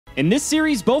In this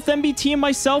series, both MBT and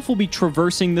myself will be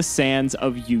traversing the sands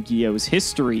of Yu-Gi-Oh's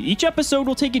history. Each episode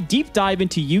will take a deep dive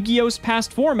into Yu-Gi-Oh's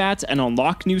past formats and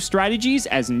unlock new strategies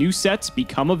as new sets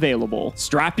become available.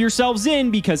 Strap yourselves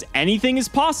in because anything is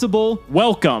possible.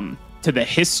 Welcome to the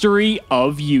history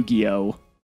of Yu-Gi-Oh!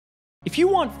 If you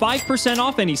want 5%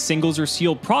 off any singles or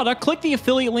sealed product, click the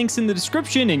affiliate links in the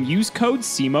description and use code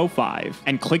CIMOOOoooo5.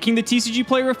 And clicking the TCG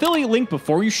Player affiliate link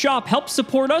before you shop helps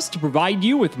support us to provide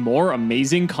you with more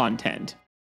amazing content.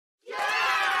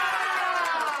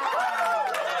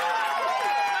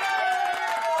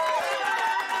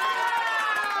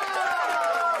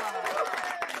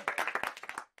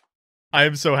 I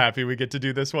am so happy we get to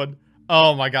do this one.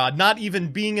 Oh my god, not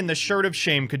even being in the shirt of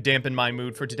shame could dampen my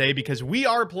mood for today because we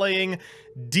are playing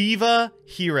Diva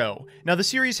Hero. Now, the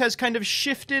series has kind of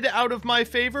shifted out of my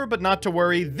favor, but not to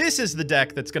worry, this is the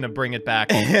deck that's gonna bring it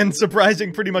back. And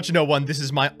surprising pretty much no one, this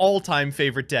is my all-time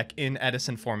favorite deck in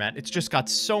Edison format. It's just got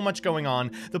so much going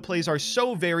on, the plays are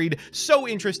so varied, so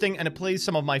interesting, and it plays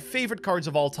some of my favorite cards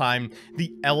of all time,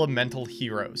 the Elemental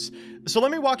Heroes. So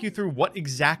let me walk you through what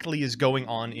exactly is going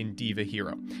on in Diva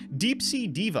Hero. Deep Sea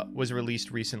Diva was released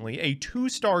recently, a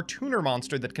 2-star tuner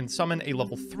monster that can summon a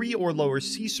level 3 or lower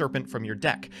Sea Serpent from your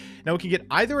deck. Now it can get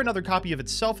either another copy of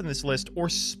itself in this list or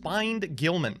Spined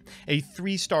Gilman, a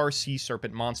 3-star Sea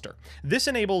Serpent monster. This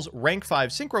enables rank 5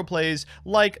 synchro plays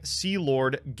like Sea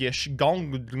Lord Gish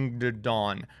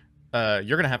Gongdon.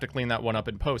 You're gonna have to clean that one up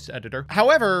in post, editor.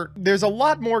 However, there's a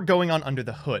lot more going on under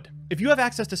the hood. If you have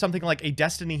access to something like a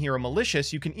Destiny Hero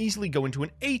Malicious, you can easily go into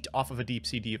an 8 off of a Deep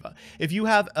Sea Diva. If you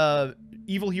have a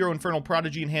Evil Hero Infernal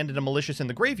Prodigy in hand and a Malicious in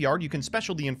the graveyard, you can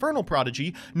special the Infernal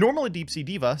Prodigy, normal a Deep Sea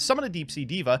Diva, summon a Deep Sea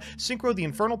Diva, synchro the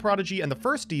Infernal Prodigy and the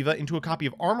first Diva into a copy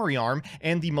of Armory Arm,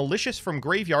 and the Malicious from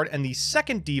graveyard and the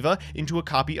second Diva into a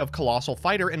copy of Colossal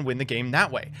Fighter and win the game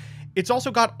that way. It's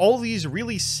also got all these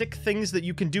really sick things that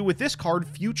you can do with this card,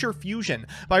 Future Fusion.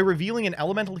 By revealing an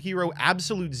Elemental Hero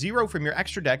Absolute Zero from your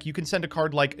extra deck, you can send a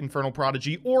card like Infernal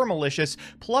Prodigy or Malicious,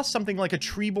 plus something like a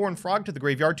Treeborn Frog to the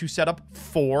graveyard to set up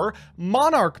 4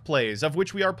 Monarch plays, of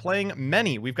which we are playing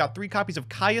many. We've got 3 copies of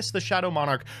Caius the Shadow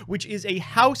Monarch, which is a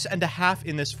house and a half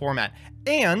in this format.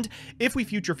 And if we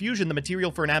Future Fusion the material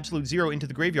for an Absolute Zero into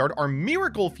the graveyard, our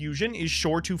Miracle Fusion is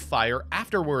sure to fire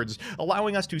afterwards,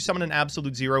 allowing us to summon an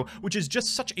Absolute Zero, which is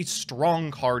just such a strong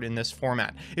card in this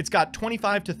format. It's got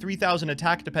 25 to 3,000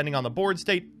 attack depending on the board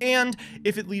state, and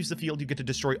if it leaves the field, you get to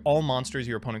destroy all monsters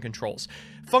your opponent controls.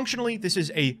 Functionally, this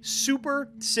is a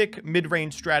super sick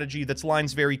mid-range strategy that's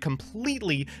lines vary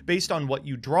completely based on what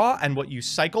you draw and what you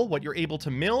cycle, what you're able to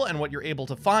mill and what you're able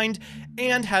to find,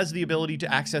 and has the ability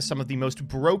to access some of the most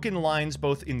broken lines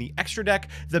both in the extra deck,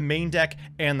 the main deck,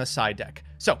 and the side deck.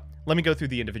 So, let me go through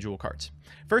the individual cards.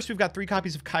 First, we've got 3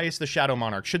 copies of Caius the Shadow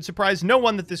Monarch. Should surprise no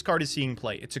one that this card is seeing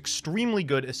play. It's extremely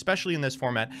good, especially in this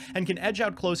format, and can edge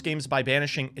out close games by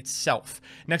banishing itself.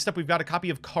 Next up, we've got a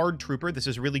copy of Card Trooper. This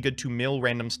is really good to mill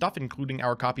random stuff, including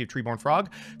our copy of Treeborn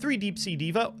Frog. 3 Deep Sea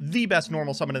Diva, the best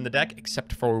normal summon in the deck,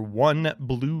 except for 1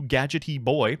 blue gadgety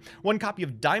boy. 1 copy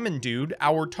of Diamond Dude,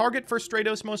 our target for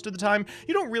Stratos most of the time.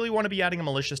 You don't really want to be adding a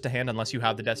Malicious to hand unless you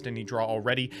have the Destiny draw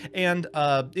already. And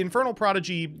Infernal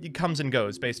Prodigy comes and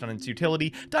goes based on its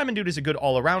utility. Diamond Dude is a good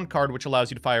all-around card, which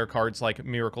allows you to fire cards like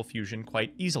Miracle Fusion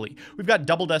quite easily. We've got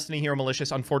double Destiny Hero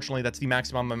Malicious. Unfortunately, that's the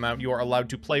maximum amount you are allowed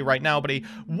to play right now, but a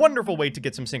wonderful way to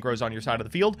get some synchros on your side of the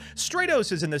field.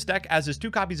 Stratos is in this deck, as is 2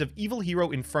 copies of Evil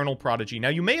Hero Infernal Prodigy. Now,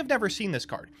 you may have never seen this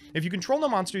card. If you control no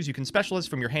monsters, you can specialist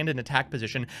from your hand in attack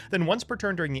position. Then once per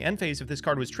turn during the end phase, if this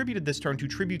card was tributed this turn to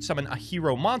tribute summon a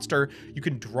hero monster, you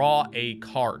can draw a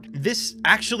card. This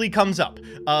actually comes up.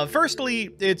 Firstly,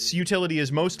 its utility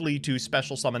is mostly to special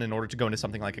summon in order to go into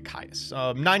something like a Caius.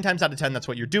 9 times out of 10, that's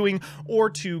what you're doing, or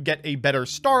to get a better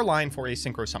star line for a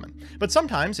synchro summon. But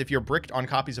sometimes, if you're bricked on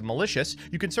copies of Malicious,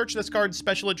 you can search this card's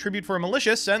special attribute for a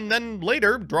Malicious, and then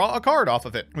later draw a card off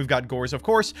of it. We've got Gores, of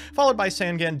course, followed by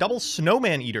Sangan, double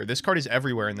Snowman Eater. This card is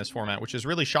everywhere in this format, which is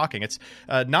really shocking. It's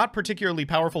not particularly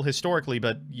powerful historically,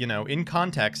 but, you know, in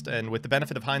context, and with the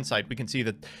benefit of hindsight, we can see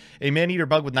that a Man-Eater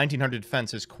bug with 1900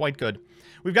 defense is quite good.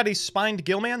 We've got a Spined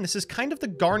Gilman. This is kind of the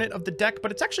Garnet of the deck,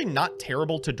 but it's actually not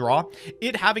terrible to draw.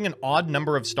 It having an odd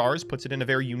number of stars puts it in a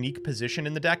very unique position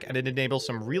in the deck, and it enables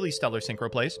some really stellar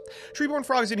synchro plays. Treeborn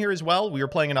Frog's in here as well. We are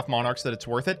playing enough Monarchs that it's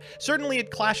worth it. Certainly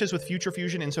it clashes with Future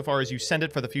Fusion insofar as you send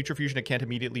it for the Future Fusion, it can't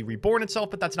immediately reborn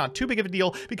itself, but that's not too big of a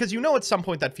deal because you know at some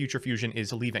point that Future Fusion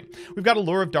is leaving. We've got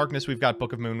Allure of Darkness, we've got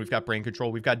Book of Moon, we've got Brain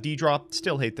Control, we've got D-Draw.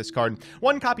 Still hate this card.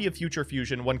 1 copy of Future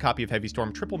Fusion, 1 copy of Heavy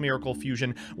Storm, triple Miracle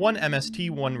Fusion, 1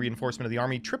 MST, 1 Reinforcement of the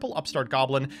Army, triple Upstart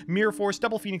Goblin, Mirror Force,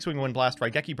 double Phoenix Wing Wind Blast,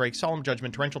 Raigeki Break, Solemn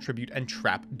Judgment, Torrential Tribute, and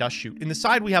Trap Dust Shoot. In the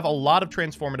side, we have a lot of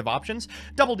transformative options.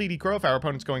 Double DD Crow if our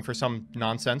opponent's going for some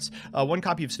nonsense. One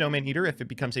copy of Snowman Eater if it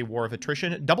becomes a War of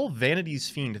Attrition. Double Vanity's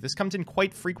Fiend. This comes in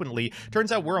quite frequently.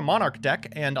 Turns out we're a Monarch deck,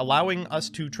 and allowing us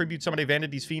to tribute somebody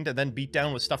Vanity's Fiend and then beat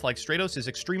down with stuff like Stratos is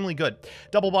extremely good.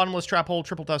 Double Bottomless Trap Hole,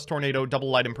 Triple Dust Tornado, double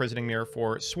Light Imprisoning Mirror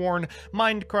for Sworn,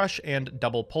 Mind Crush, and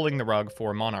double Pulling the Rug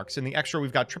for Monarchs. In the extra,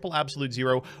 we've got triple Absolute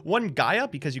Zero, one Gaia,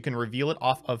 because you can reveal it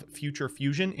off of Future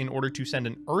Fusion in order to send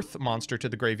an Earth monster to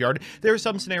the graveyard. There are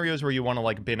some scenarios where you want to,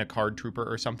 like, bin a card trooper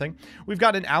or something. We've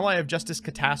got an Ally of Justice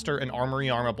Catastor, an Armory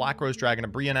Arm, a Black Rose Dragon, a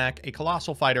Brionac, a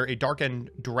Colossal Fighter, a Dark End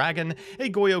Dragon, a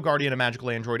Goyo Guardian, a Magical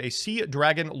Android, a Sea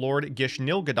Dragon Lord Gish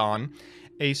Nilgadon,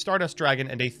 a Stardust Dragon,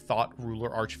 and a Thought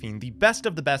Ruler Archfiend. The best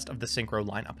of the Synchro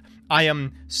lineup. I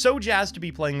am so jazzed to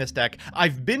be playing this deck.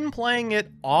 I've been playing it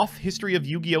off History of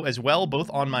Yu-Gi-Oh! As well, both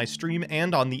on my stream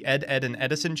and on the Ed, and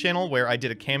Edison channel, where I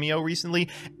did a cameo recently,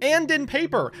 and in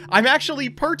paper. I'm actually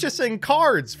purchasing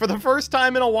cards for the first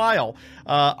time in a while.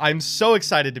 I'm so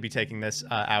excited to be taking this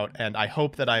out, and I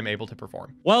hope that I'm able to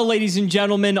perform. Well, ladies and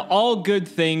gentlemen, all good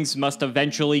things must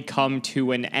eventually come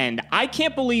to an end. I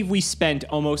can't believe we spent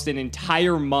almost an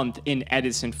entire month in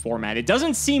Edison format. It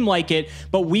doesn't seem like it,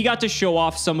 but we got to show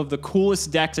off some of the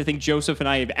coolest decks I think Joseph and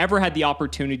I have ever had the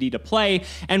opportunity to play.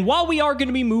 And while we are going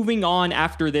to be moving on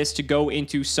after this to go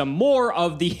into some more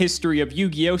of the history of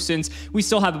Yu-Gi-Oh, since we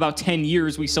still have about 10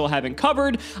 years we still haven't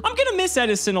covered, I'm going to miss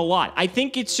Edison a lot. I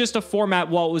think it's just a format,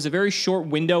 while it was a very short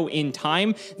window in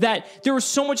time, that there was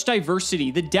so much diversity.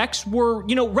 The decks were,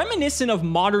 you know, reminiscent of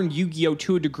modern Yu-Gi-Oh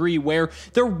to a degree, where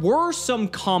there were some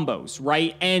combos,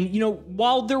 right? And, you know,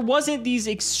 while there wasn't these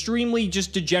extremely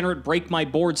just degenerate break my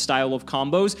board style of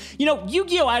combos, you know,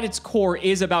 Yu-Gi-Oh at its core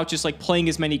is about just like playing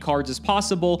as many cards as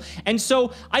possible. And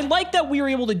so I like that we were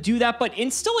able to do that, but in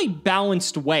still a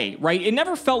balanced way, right? It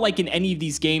never felt like in any of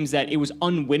these games that it was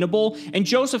unwinnable. And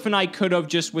Joseph and I could have,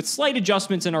 just with slight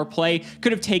adjustments in our play,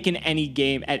 could have taken any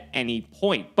game at any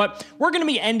point. But we're going to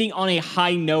be ending on a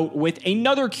high note with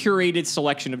another curated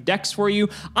selection of decks for you.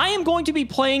 I am going to be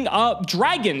playing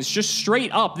Dragons, just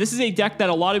straight up. This is a deck that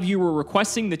a lot of you were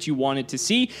requesting that you wanted to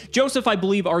see. Joseph, I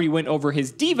believe, already went over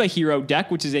his Diva Hero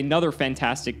deck, which is another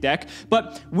fantastic deck,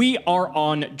 but we are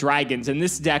on Dragons, and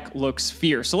this deck looks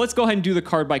fierce. So let's go ahead and do the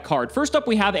card by card. First up,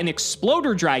 we have an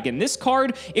Exploder Dragon. This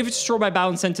card, if it's destroyed by battle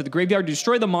and sent to the graveyard,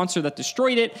 destroy the monster that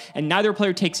destroyed it, and neither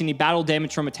player takes any battle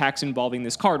damage from attacks involving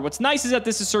this card. What's nice is that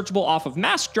this is searchable off of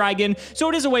Masked Dragon, so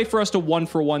it is a way for us to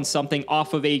 1-for-1 something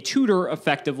off of a tutor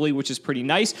effectively, which is pretty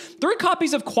nice. 3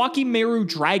 copies of Quakimeru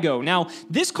Drago. Now,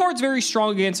 this card's very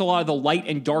strong against a lot of the light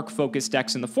and dark focused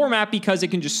decks in the format because it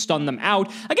can just stun them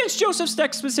out. Against Joseph's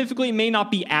deck specifically, it may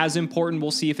not be as important.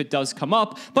 We'll see if it does come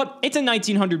up, but it's a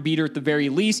 1900 beater at the very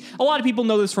least. A lot of people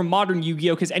know this from modern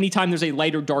Yu-Gi-Oh! Because anytime there's a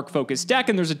light or dark focused deck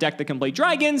and there's a deck that can play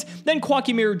dragons, then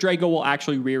Quakimeru Drago will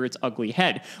actually rear its ugly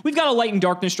head. We've got a Light and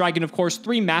Darkness Dragon, of course,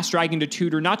 3 Mass Dragon to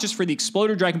tutor, not just for the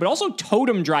Exploder Dragon, but also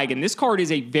Totem Dragon. This card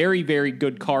is a very, very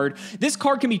good card. This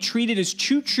card can be treated as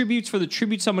 2 tributes for the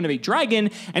tribute summon of a dragon,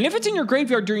 and if it's in your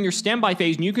graveyard during your standby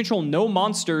phase and you control no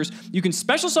monsters, you can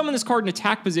special summon this card in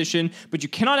attack position, but you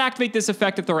cannot activate this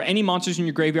effect if there are any monsters in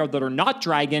your graveyard that are not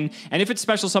dragon, and if it's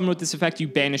special summoned with this effect, you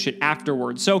banish it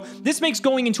afterwards. So this makes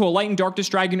going into a Light and Darkness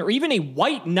Dragon or even a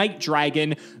White Knight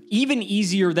Dragon even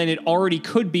easier than it already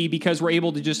could be, because we're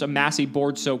able to just amass a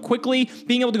board so quickly.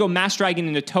 Being able to go Mass Dragon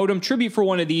into Totem, tribute for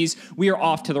one of these, we are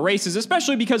off to the races,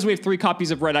 especially because we have 3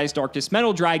 copies of Red Eyes Darkness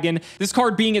Metal Dragon. This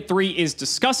card being at 3 is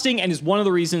disgusting and is one of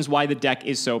the reasons why the deck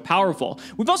is so powerful.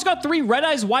 We've also got 3 Red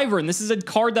Eyes Wyvern. This is a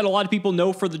card that a lot of people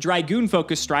know for the Dragoon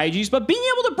focused strategies, but being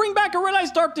able to bring back a Red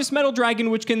Eyes Darkness Metal Dragon,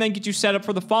 which can then get you set up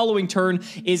for the following turn,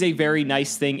 is a very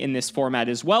nice thing in this format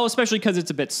as well, especially because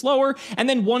it's a bit slower. And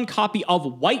then 1 copy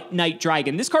of White Knight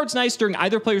Dragon. This card's nice during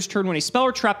either player's turn when a spell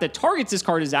or trap that targets this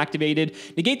card is activated.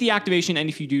 Negate the activation, and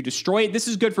if you do, destroy it. This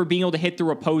is good for being able to hit through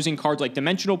opposing cards like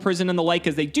Dimensional Prison and the like,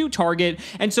 because they do target.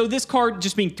 And so this card,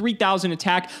 just being 3000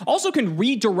 attack, also can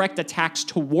redirect attacks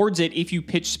towards it if you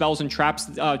pitch spells and traps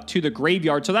to the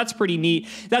graveyard. So that's pretty neat.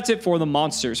 That's it for the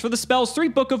monsters. For the spells, 3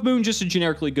 Book of Moon, just a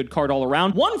generically good card all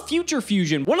around. 1 Future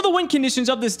Fusion. One of the win conditions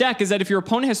of this deck is that if your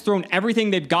opponent has thrown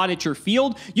everything they've got at your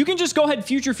field, you can just go ahead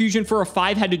Future Fusion for a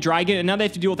 5-headed dragon, and now they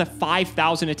have to deal with a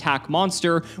 5000 attack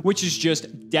monster, which is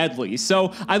just deadly.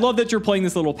 So I love that you're playing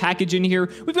this little package in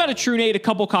here. We've got a True Nade, a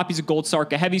couple copies of Gold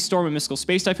Sark, a Heavy Storm, a Mystical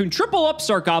Space Typhoon, triple up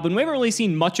Stark Goblin. We haven't really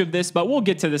seen much of this, but we'll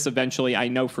get to this eventually, I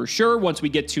know for sure, once we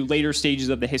get to later stages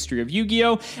of the history of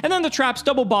Yu-Gi-Oh! And then the traps,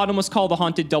 double Bottomless Call, the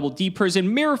Haunted, double D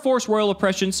Prison, Mirror Force, Royal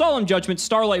Oppression, Solemn Judgment,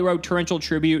 Starlight Road, Torrential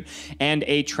Tribute, and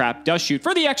a Trap Dust Shoot.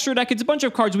 For the extra deck, it's a bunch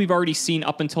of cards we've already seen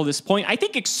up until this point. I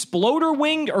think Exploder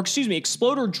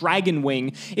Dragon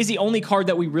Wing is the only card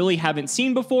that we really haven't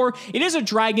seen before. It is a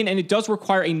dragon, and it does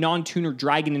require a non-tuner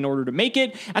dragon in order to make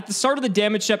it. At the start of the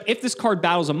damage step, if this card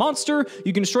battles a monster,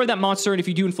 you can destroy that monster, and if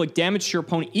you do, inflict damage to your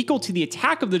opponent equal to the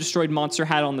attack of the destroyed monster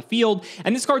had on the field,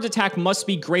 and this card's attack must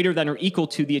be greater than or equal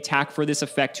to the attack for this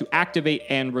effect to activate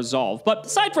and resolve. But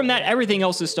aside from that, everything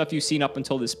else is stuff you've seen up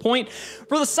until this point.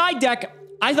 For the side deck,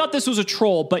 I thought this was a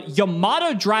troll, but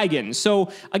Yamada Dragon.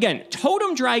 So again,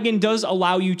 Totem Dragon does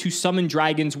allow you to summon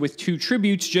dragons with 2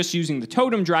 tributes just using the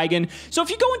Totem Dragon. So if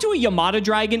you go into a Yamada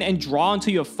Dragon and draw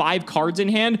until you have 5 cards in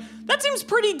hand, that seems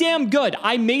pretty damn good.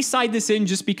 I may side this in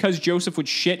just because Joseph would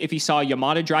shit if he saw a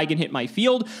Yamada Dragon hit my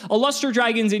field. A Luster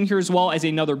Dragon's in here as well as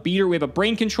another beater. We have a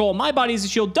Brain Control, My Body is a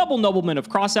Shield, double Nobleman of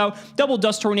Crossout, double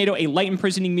Dust Tornado, a Light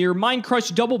Imprisoning Mirror, Mind Crush,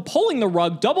 double Pulling the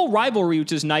Rug, double Rivalry,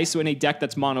 which is nice in a deck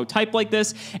that's mono-type like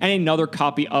this, and another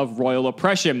copy of Royal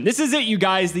Oppression. This is it, you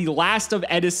guys. The last of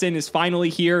Edison is finally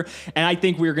here, and I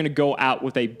think we're going to go out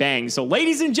with a bang. So,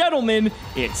 ladies and gentlemen,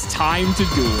 it's time to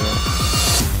duel.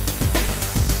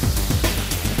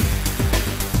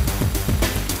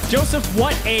 Joseph,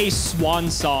 what a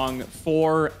swan song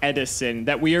for Edison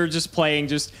that we are just playing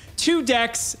just 2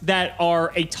 decks that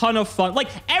are a ton of fun. Like,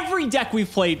 every deck we've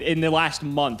played in the last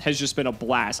month has just been a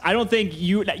blast. I don't think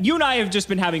you and I have just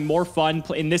been having more fun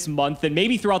in this month than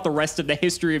maybe throughout the rest of the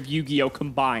history of Yu-Gi-Oh!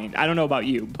 Combined. I don't know about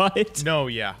you, but... No,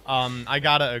 yeah. I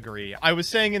gotta agree. I was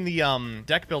saying in the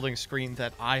deck building screen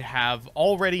that I have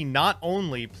already not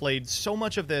only played so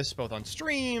much of this, both on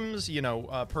streams, you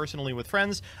know, personally with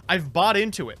friends, I've bought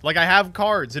into it. Like, I have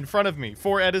cards in front of me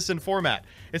for Edison format.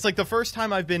 It's like the first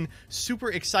time I've been super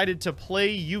excited to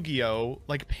play Yu-Gi-Oh!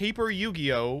 Like paper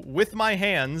Yu-Gi-Oh! With my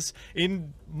hands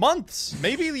in months,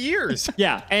 maybe years.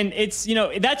 Yeah, and it's, you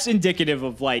know, that's indicative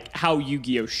of like how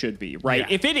Yu-Gi-Oh! Should be, right?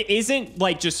 Yeah. If it isn't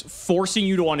like just forcing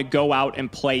you to want to go out and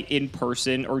play in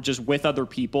person or just with other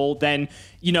people, then,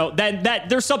 you know, that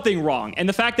there's something wrong. And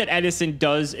the fact that Edison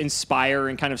does inspire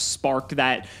and kind of spark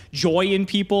that joy in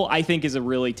people, I think is a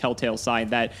really telltale sign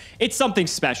that it's something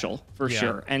special for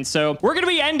sure. And so we're going to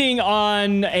be ending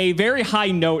on a very high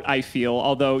note, I feel,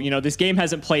 although, you know, this game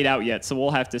hasn't played out yet, so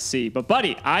we'll have to see. But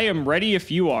buddy, I am ready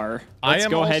if you are. Let's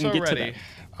go ahead and get to that.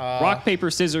 Rock, paper,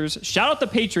 scissors. Shout out the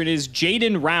patron is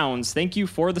Jaden Rounds. Thank you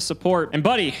for the support. And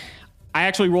buddy, I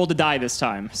actually rolled a die this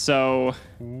time, so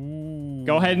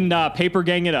go ahead and paper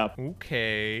gang it up.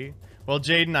 Okay. Well,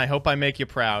 Jaden, I hope I make you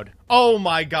proud. Oh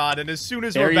my God! And as soon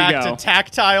as we're back to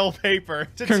tactile paper,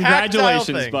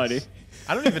 congratulations, buddy.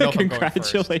 I don't even know if I'm going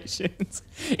first. Congratulations.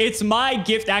 It's my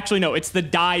gift. Actually, no, it's the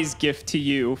die's gift to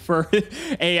you for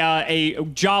a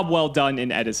job well done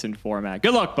in Edison format.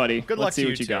 Good luck, buddy. Good luck. Let's see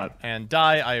what you too. got. And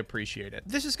die, I appreciate it.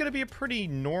 This is going to be a pretty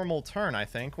normal turn, I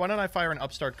think. Why don't I fire an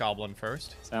Upstart Goblin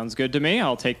first? Sounds good to me.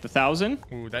 I'll take the 1,000.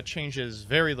 Ooh, that changes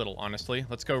very little, honestly.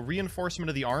 Let's go Reinforcement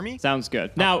of the Army. Sounds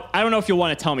good. Now, I don't know if you'll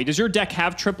want to tell me. Does your deck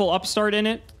have triple Upstart in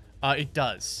it? It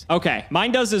does. Okay,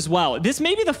 mine does as well. This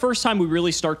may be the first time we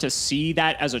really start to see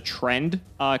that as a trend,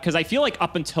 because I feel like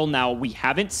up until now, we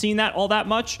haven't seen that all that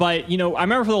much. But, you know, I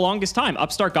remember for the longest time,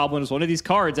 Upstart Goblin was one of these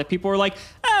cards that people were like,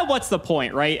 what's the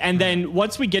point, right? And then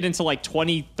once we get into like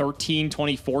 2013,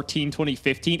 2014,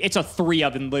 2015, it's a 3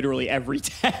 of in literally every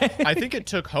deck. I think it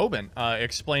took Hoban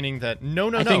explaining that,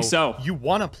 no, I think so. You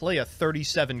want to play a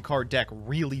 37-card deck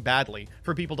really badly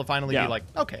for people to finally be like,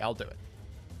 okay, I'll do it.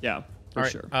 Yeah. For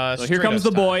sure. So here comes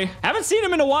the boy. Haven't seen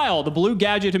him in a while. The blue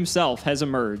gadget himself has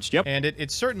emerged. Yep. And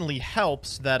it certainly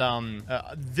helps that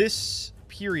this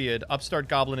period, Upstart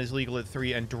Goblin is legal at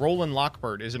 3, and Drolan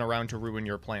Lockbird isn't around to ruin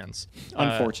your plans.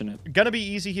 Unfortunate. Gonna be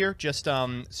easy here. Just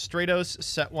Stratos,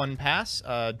 set 1 pass.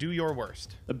 Do your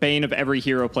worst. The bane of every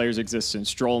hero player's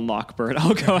existence, Drolan Lockbird.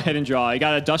 I'll go ahead and draw. You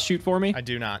got a dust shoot for me? I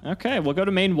do not. Okay, we'll go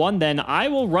to main 1 then. I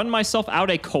will run myself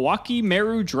out a Kawaki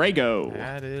Meru Drago.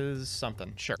 That is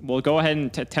something. Sure. We'll go ahead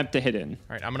and attempt to hit in.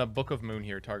 All right, I'm gonna Book of Moon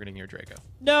here, targeting your Drago.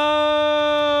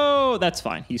 No! That's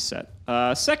fine. He's set.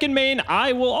 Second main,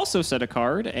 I will also set a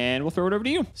card, and we'll throw it over to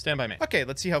you. Stand by me. Okay,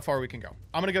 let's see how far we can go.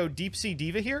 I'm going to go Deep Sea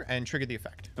Diva here and trigger the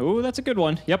effect. Oh, that's a good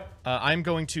one. Yep. I'm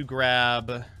going to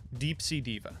grab Deep Sea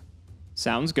Diva.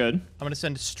 Sounds good. I'm going to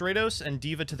send Stratos and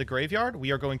Diva to the graveyard.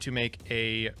 We are going to make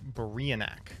a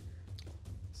Brionac.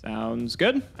 Sounds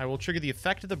good. I will trigger the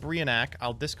effect of the Brionac.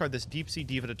 I'll discard this Deep Sea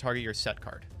Diva to target your set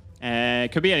card.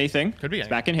 Could be anything. Could be It's anything.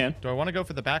 back in hand. Do I want to go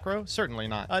for the back row? Certainly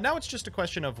not. Now it's just a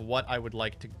question of what I would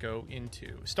like to go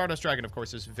into. Stardust Dragon, of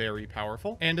course, is very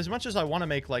powerful. And as much as I want to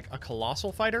make like a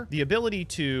colossal fighter, the ability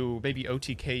to maybe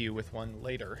OTK you with one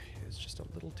later is just a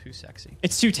little too sexy.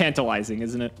 It's too tantalizing,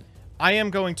 isn't it? I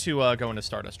am going to go into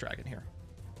Stardust Dragon here.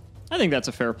 I think that's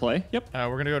a fair play. Yep. We're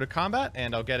going to go to combat,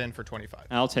 and I'll get in for 25.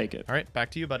 I'll take it. All right,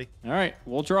 back to you, buddy. All right,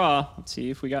 we'll draw. Let's see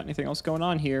if we got anything else going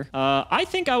on here. I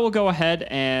think I will go ahead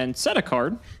and set a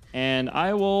card, and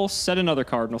I will set another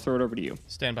card, and I'll throw it over to you.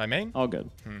 Stand by main. All good.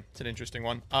 It's an interesting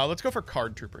one. Let's go for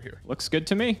Card Trooper here. Looks good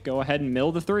to me. Go ahead and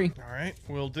mill the 3. All right,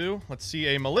 will do. Let's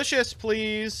see a Malicious,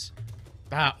 please.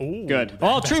 Ooh, Good.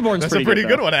 Well, Treeborn's that's pretty a pretty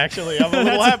good though. one, actually. I'm a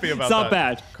little happy about It's that. not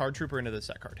bad. Card Trooper into the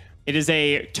set card. It is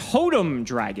a Totem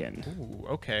Dragon Ooh,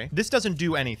 okay. This doesn't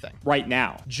do anything. right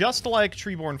now. Just like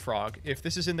Treeborn Frog, if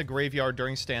this is in the graveyard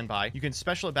during standby, you can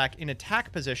special it back in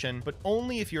attack position, but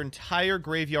only if your entire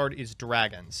graveyard is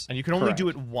dragons. And you can only Correct. do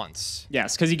it once.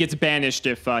 Yes, because he gets banished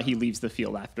if he leaves the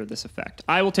field after this effect.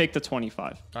 I will take the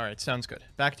 25. All right, sounds good.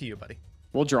 Back to you, buddy.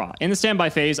 We'll draw. In the standby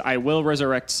phase, I will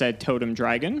resurrect said Totem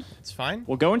Dragon. It's fine.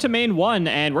 We'll go into main 1,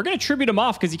 and we're going to tribute him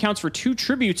off because he counts for 2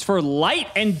 tributes for Light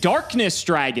and Darkness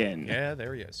Dragon. Yeah,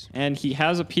 there he is. And he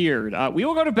has appeared. We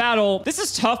will go to battle. This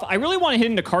is tough. I really want to hit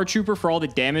into Card Trooper for all the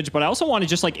damage, but I also want to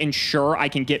just, like, ensure I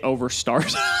can get over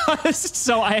Stardust.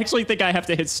 So I actually think I have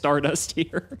to hit Stardust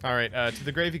here. All right, to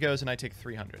the grave he goes, and I take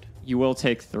 300. You will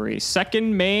take 3.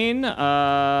 Second main,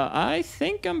 I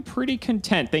think I'm pretty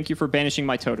content. Thank you for banishing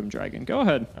my Totem Dragon. Go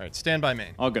ahead. All right, stand by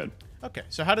main. All good. Okay,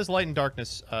 so how does Light and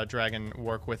Darkness Dragon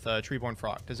work with Treeborn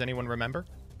Frog? Does anyone remember?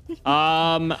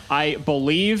 I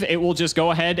believe it will just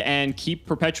go ahead and keep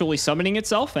perpetually summoning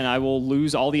itself, and I will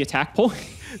lose all the attack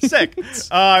points. Sick.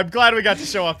 I'm glad we got to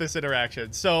show off this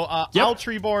interaction. So Yep. I'll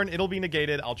Treeborn, it'll be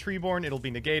negated. I'll Treeborn, it'll be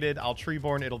negated. I'll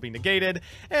Treeborn, it'll be negated.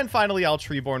 And finally, I'll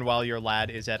Treeborn while your lad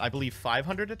is at, I believe,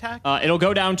 500 attack. It'll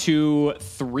go down to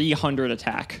 300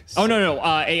 attack. Oh, no.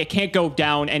 It can't go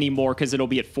down anymore because it'll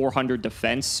be at 400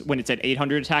 defense when it's at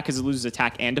 800 attack because it loses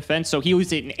attack and defense. So he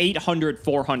loses it in 800,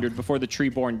 400 before the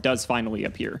Treeborn does finally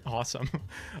appear. Awesome.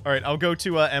 All right, I'll go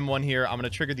to M1 here. I'm going to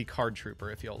trigger the Card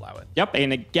Trooper if you'll allow it. Yep,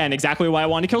 and again, exactly why I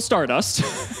want to kill Stardust.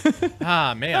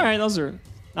 Ah, man. All right, those are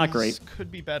not great. This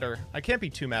could be better. I can't be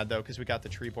too mad, though, because we got the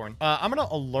Treeborn. I'm going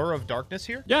to Allure of Darkness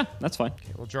here. Yeah, that's fine.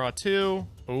 Okay, we'll draw 2.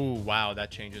 Oh, wow, that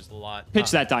changes a lot.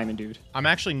 Pitch that diamond, dude. I'm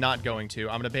actually not going to.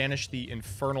 I'm going to banish the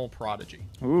Infernal Prodigy.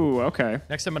 Ooh, okay.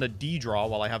 Next, I'm going to D-draw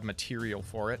while I have material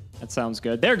for it. That sounds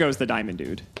good. There goes the diamond,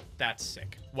 dude. That's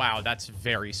sick. Wow, that's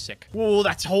very sick. Whoa,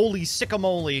 that's holy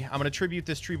sickamole. I'm going to tribute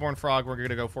this Treeborn Frog. We're going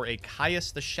to go for a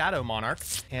Caius the Shadow Monarch.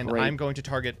 And Great. I'm going to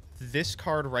target this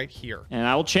card right here. And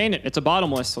I will chain it. It's a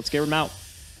bottomless. Let's get him out.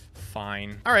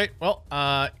 Fine. All right, well,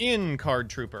 in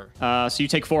Card Trooper. So you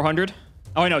take 400?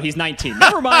 Oh, no, he's 19.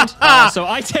 Never mind. So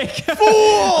I take...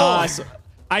 Fool!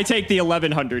 I take the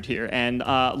 1100 here, and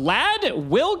Lad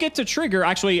will get to trigger.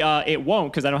 Actually, it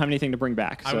won't because I don't have anything to bring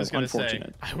back. So I was going to say,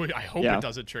 unfortunate. I hope Yeah. it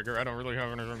doesn't trigger. I don't really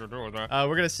have anything to do with that.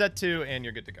 We're going to set 2, and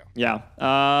you're good to go.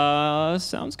 Yeah.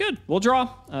 Sounds good. We'll draw.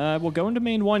 We'll go into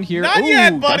main 1 here. Not Ooh,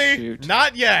 yet, Dust buddy. Shoot.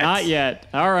 Not yet. Not yet.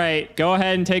 All right. Go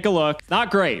ahead and take a look.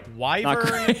 Not great. Wyvern, Not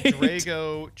great.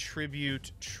 Drago,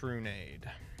 Tribute, Trunade.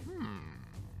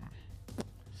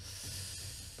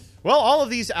 Well, all of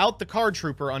these out the Card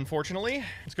Trooper, unfortunately.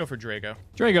 Let's go for Drago.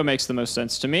 Drago makes the most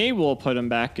sense to me. We'll put him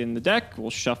back in the deck. We'll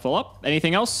shuffle up.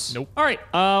 Anything else? Nope. All right.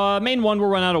 Main 1, we'll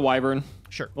run out of Wyvern.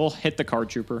 Sure. We'll hit the Card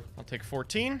Trooper. I'll take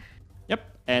 14.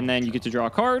 Yep. And then you get to draw a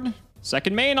card.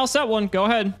 Second main, I'll set one. Go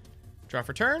ahead. Draw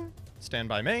for turn. Stand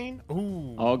by main.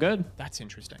 Ooh. All good. That's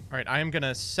interesting. All right, I am going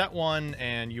to set 1,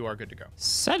 and you are good to go.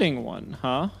 Setting 1,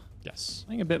 huh? Yes.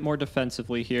 Playing a bit more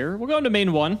defensively here. We'll go into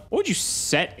main 1. What would you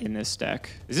set in this deck?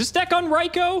 Is this deck on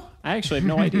Raikou? I actually have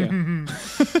no idea.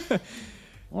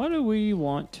 What do we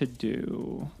want to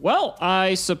do? Well,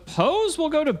 I suppose we'll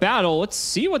go to battle. Let's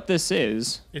see what this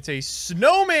is. It's a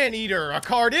Snowman Eater, a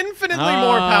card infinitely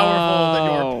more powerful than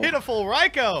your pitiful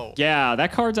Raikou. Yeah,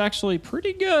 that card's actually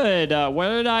pretty good.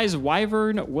 Weathered-Eyes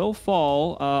Wyvern will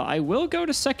fall. I will go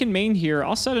to second main here.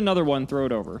 I'll set another one, throw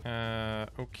it over.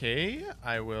 Okay.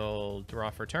 I will draw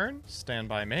for turn. Stand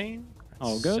by main.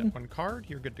 All good. Set 1 card.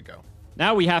 You're good to go.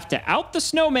 Now we have to out the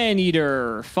Snowman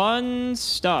Eater. Fun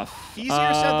stuff. Easier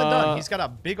said than done. He's got a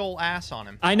big ol' ass on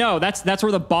him. I know. That's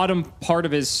where the bottom part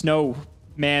of his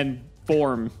snowman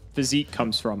form physique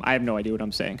comes from. I have no idea what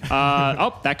I'm saying.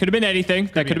 Oh, that could have been anything.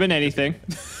 That could have been anything.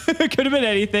 Could have been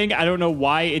anything. I don't know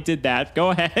why it did that. Go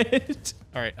ahead.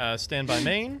 All right, stand by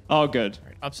main. Oh, good. All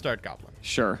right, upstart goblin.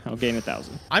 Sure, I'll gain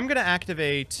 1,000. I'm going to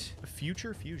activate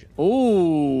Future Fusion.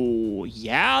 Oh,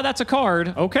 yeah, that's a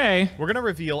card. Okay. We're going to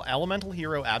reveal Elemental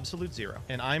Hero Absolute Zero,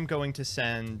 and I'm going to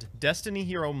send Destiny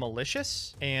Hero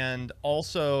Malicious and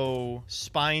also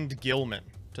Spined Gilman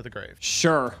to the grave.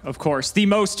 Sure, of course. The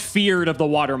most feared of the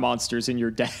water monsters in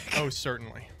your deck. Oh,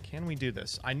 certainly. Can we do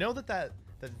this? I know that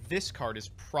this card is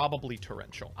probably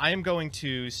torrential. I am going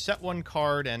to set one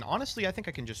card, and honestly, I think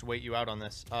I can just wait you out on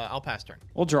this. I'll pass turn.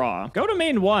 We'll draw. Go to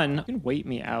main 1. You can wait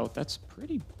me out. That's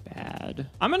pretty bad.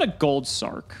 I'm gonna Gold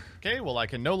Sark. Okay, well, I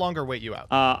can no longer wait you out.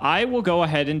 I will go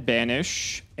ahead and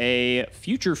banish a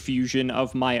Future Fusion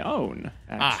of my own,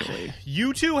 actually.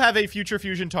 You two have a Future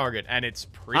Fusion target, and it's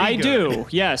pretty good. I do,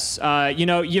 yes. You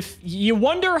know, you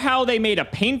wonder how they made a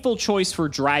painful choice for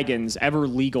dragons ever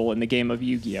legal in the game of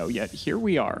Yu-Gi-Oh! Yet here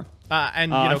we are.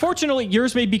 And you know, unfortunately,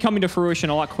 yours may be coming to fruition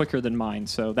a lot quicker than mine,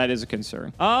 so that is a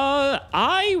concern.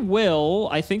 I will,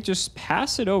 I think, just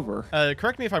pass it over.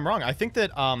 Correct me if I'm wrong. I think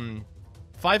that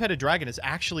Five-Headed Dragon is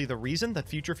actually the reason that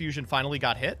Future Fusion finally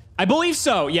got hit. I believe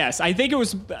so, yes. I think it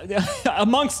was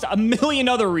amongst a million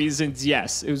other reasons.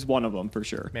 Yes, it was one of them for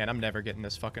sure. Man, I'm never getting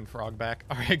this fucking frog back.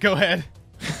 All right, go ahead.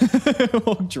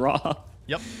 We'll draw.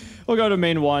 Yep. We'll go to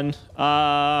main 1.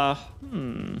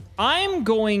 I'm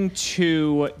going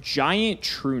to Giant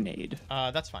Trunade.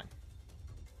 That's fine.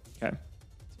 Okay.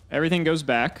 Everything goes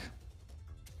back.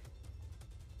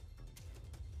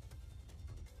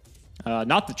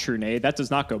 Not the Trunade. That does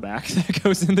not go back. That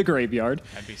goes in the graveyard.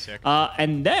 That'd be sick.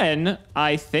 And then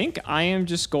I think I am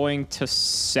just going to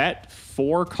set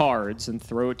 4 cards and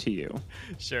throw it to you.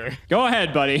 Sure. Go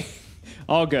ahead, buddy.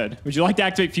 All good. Would you like to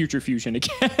activate Future Fusion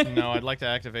again? No, I'd like to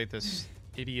activate this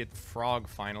idiot frog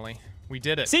finally. We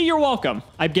did it. See, you're welcome.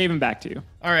 I gave him back to you.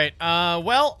 All right.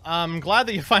 Well, I'm glad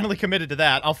that you finally committed to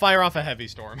that. I'll fire off a Heavy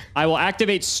Storm. I will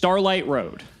activate Starlight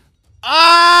Road.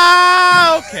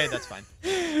 Ah, okay, that's fine.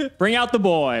 Bring out the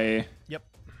boy. Yep.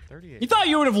 38. You thought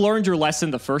you would have learned your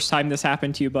lesson the first time this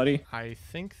happened to you, buddy? I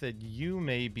think that you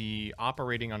may be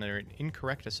operating on an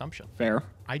incorrect assumption. Fair.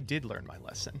 I did learn my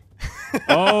lesson.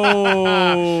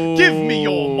 Oh. Give me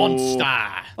your monster.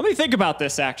 Let me think about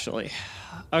this, actually.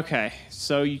 Okay,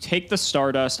 so you take the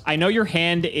Stardust. I know your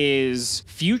hand is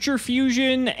Future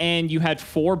Fusion, and you had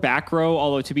 4 back row,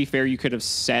 although to be fair, you could have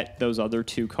set those other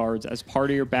 2 cards as part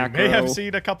of your back row. May have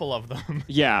seen a couple of them.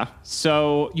 Yeah,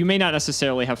 so you may not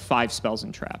necessarily have 5 spells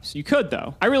and traps. You could,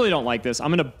 though. I really don't like this. I'm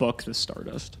going to book the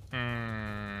Stardust.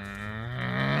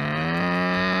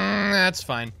 That's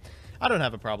fine. I don't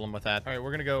have a problem with that. All right,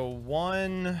 we're going to go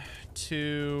 1,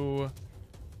 2,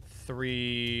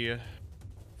 3,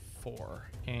 4.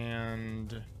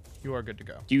 And you are good to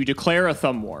go. Do you declare a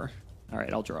Thumb War? All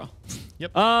right, I'll draw.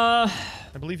 Yep. I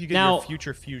believe you get your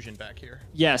Future Fusion back here.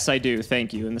 Yes, I do.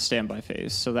 Thank you. In the standby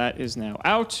phase. So that is now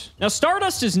out. Now,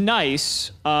 Stardust is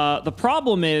nice. The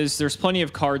problem is there's plenty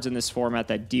of cards in this format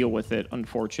that deal with it,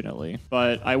 unfortunately.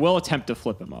 But I will attempt to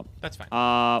flip them up. That's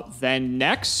fine. Then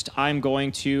next, I'm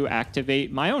going to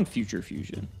activate my own Future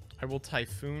Fusion. I will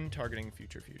Typhoon targeting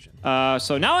Future Fusion.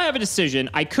 So now I have a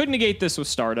decision. I could negate this with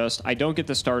Stardust. I don't get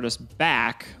the Stardust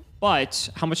back, but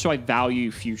how much do I value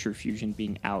Future Fusion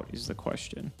being out is the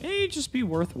question. May it just be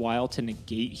worthwhile to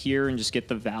negate here and just get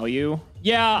the value?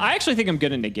 Yeah, I actually think I'm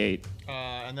going to negate.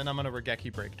 And then I'm going to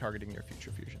Regeki Break targeting your Future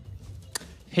Fusion.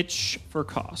 Pitch for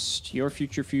cost. Your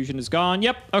Future Fusion is gone.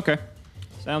 Yep, okay.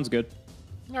 Sounds good.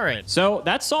 All right. So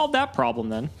that solved that problem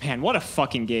then. Man, what a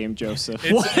fucking game, Joseph.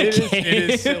 It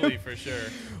is silly for sure.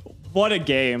 What a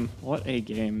game. What a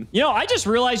game. You know, I just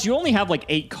realized you only have like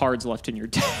 8 cards left in your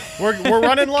deck. We're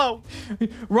running low.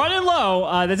 Running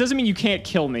low. That doesn't mean you can't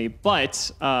kill me, but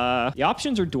the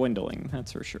options are dwindling.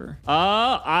 That's for sure.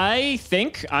 I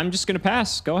think I'm just going to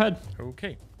pass. Go ahead.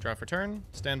 Okay. Draw for turn.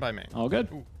 Stand by main. All good.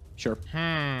 Ooh. Sure.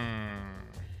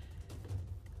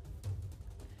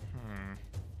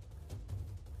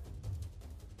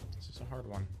 This is a hard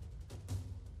one.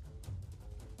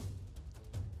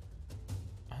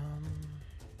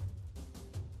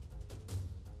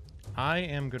 I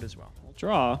am good as well. We'll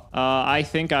draw. I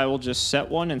think I will just set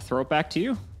one and throw it back to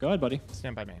you. Go ahead, buddy.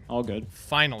 Stand by main. All good.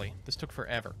 Finally. This took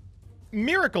forever.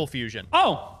 Miracle Fusion.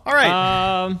 Oh. All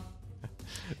right.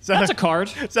 That's a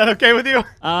card. Is that okay with you?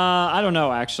 I don't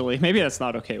know, actually. Maybe that's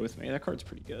not okay with me. That card's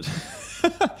pretty good.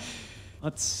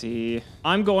 Let's see.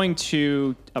 I'm going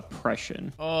to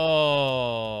Oppression.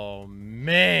 Oh,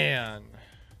 man.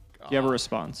 Do you have a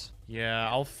response? Yeah,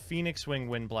 I'll Phoenix Wing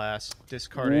Wind Blast,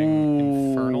 discarding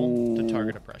Infernal to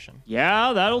target Oppression.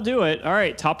 Yeah, that'll do it. All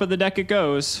right, top of the deck it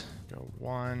goes. Go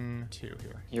 1, 2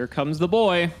 here. Here comes the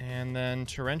boy. And then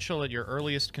Torrential at your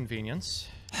earliest convenience.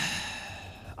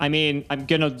 I mean, I'm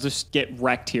gonna just get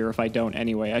wrecked here if I don't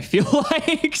anyway, I feel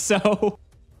like. So,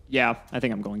 yeah, I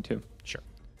think I'm going to. Sure.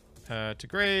 To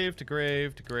grave, to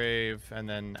grave, to grave, and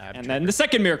then add And then the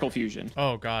second Miracle Fusion.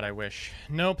 Oh, God, I wish.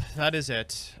 Nope, that is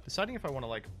it. Deciding if I want to,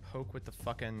 like, poke with the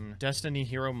fucking Destiny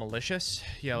Hero Malicious.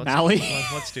 Yeah,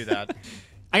 let's do that.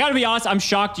 I gotta be honest, I'm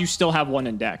shocked you still have one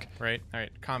in deck. Right, all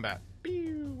right, combat.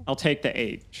 I'll take the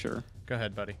 8, sure. Go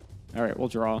ahead, buddy. All right, we'll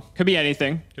draw. Could be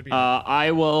anything. Could be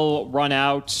I will run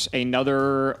out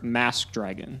another Mask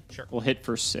Dragon. Sure. We'll hit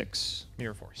for 6.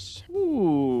 Mirror Force.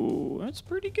 Ooh, that's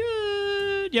pretty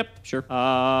good. Yep,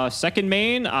 sure. Second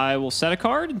main, I will set a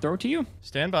card and throw it to you.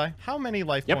 Stand by. How many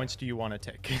life points do you want to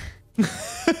take?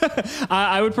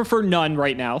 I would prefer none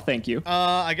right now, thank you.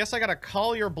 I guess I gotta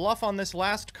call your bluff on this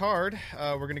last card.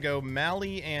 We're gonna go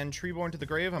Mally and Treeborn to the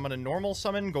grave. I'm gonna normal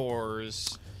summon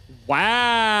Gores.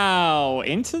 Wow,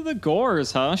 into the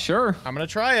Gores, huh? Sure. I'm gonna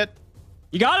try it.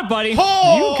 You got it, buddy.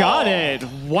 Oh! You got it.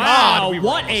 Wow, God,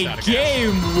 what a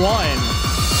game one.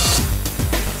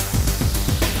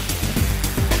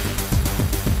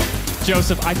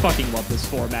 Joseph, I fucking love this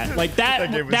format. Like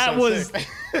that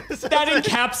that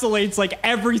encapsulates like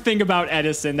everything about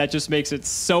Edison that just makes it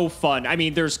so fun. I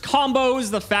mean, there's combos,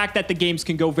 the fact that the games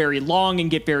can go very long and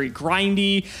get very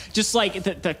grindy, just like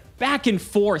the back and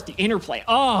forth, the interplay.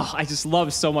 Oh, I just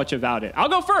love so much about it. I'll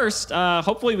go first.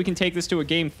 Hopefully we can take this to a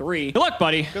game 3. Good luck,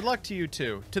 buddy. Good luck to you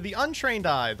too. To the untrained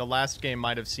eye, the last game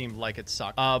might have seemed like it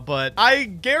sucked. But I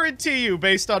guarantee you,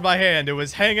 based on my hand, it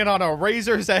was hanging on a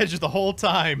razor's edge the whole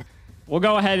time. We'll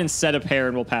go ahead and set a pair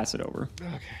and we'll pass it over.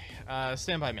 Okay.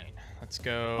 Stand by main. Let's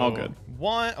go. All good.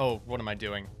 Oh, what am I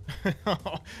doing?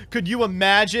 Could you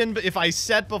imagine if I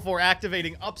set before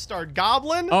activating Upstart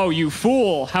Goblin? Oh, you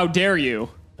fool. How dare you?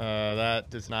 That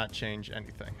does not change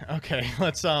anything. Okay,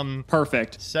 let's,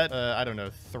 Perfect. set, I don't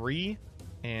know, 3,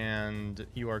 and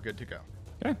you are good to go.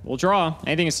 Okay, we'll draw.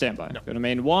 Anything is standby. No. Go to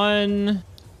main 1.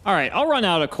 All right, I'll run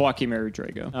out of Kawaki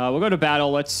Drago. We'll go to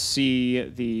battle. Let's see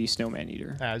the Snowman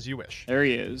Eater. As you wish. There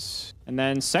he is. And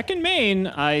then second main,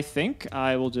 I think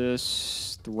I will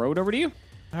just throw it over to you.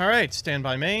 All right, stand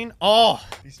by main. Oh,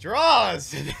 these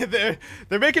draws. they're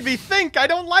making me think. I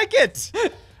don't like it.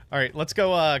 All right, let's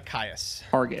go Caius.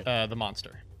 Target. The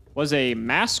monster. Was a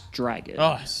Masked Dragon.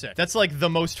 Oh, sick. That's like the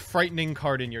most frightening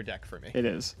card in your deck for me. It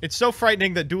is. It's so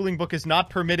frightening that Dueling Book is not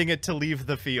permitting it to leave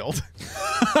the field.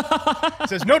 It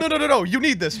says, no, you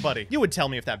need this, buddy. You would tell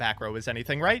me if that back row is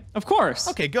anything, right? Of course.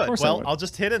 Okay, good. Well, I'll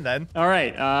just hit it then. All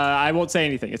right, I won't say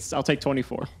anything. I'll take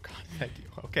 24. Oh, God, thank you.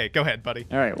 Okay, go ahead, buddy.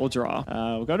 All right, we'll draw.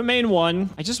 We'll go to main 1.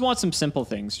 I just want some simple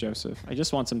things, Joseph. I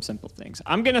just want some simple things.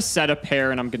 I'm going to set a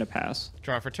pair and I'm going to pass.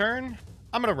 Draw for turn.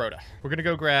 I'm gonna Rhoda. We're gonna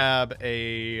go grab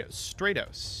a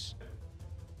Stratos.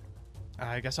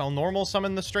 I guess I'll normal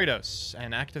summon the Stratos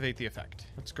and activate the effect.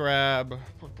 Let's grab...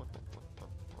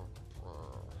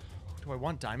 Do I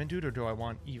want Diamond Dude or do I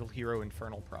want Evil Hero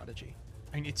Infernal Prodigy?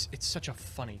 I mean, it's such a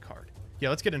funny card. Yeah,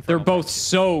 let's get Infernal They're both Prodigy.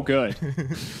 so good.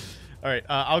 All right,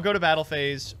 I'll go to battle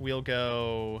phase. We'll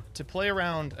go to play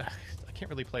around... I can't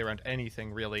really play around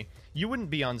anything, really. You wouldn't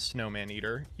be on Snowman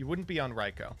Eater. You wouldn't be on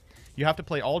Raikou. You have to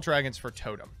play all dragons for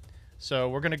Totem. So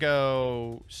we're going to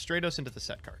go Stratos into the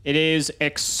set card. It is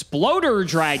Exploder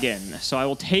Dragon. So I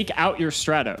will take out your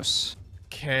Stratos.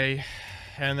 Okay.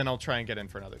 And then I'll try and get in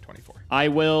for another 24. I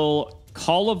will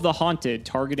Call of the Haunted,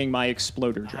 targeting my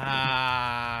Exploder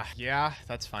Dragon. Yeah,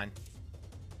 that's fine.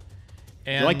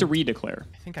 And Would you like to redeclare?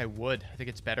 I think I would. I think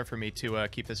it's better for me to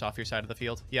keep this off your side of the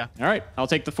field. Yeah. All right. I'll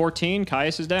take the 14.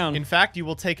 Caius is down. In fact, you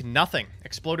will take nothing.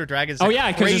 Exploder Dragon is Oh,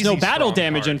 yeah, because there's no battle strong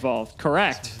damage card. involved.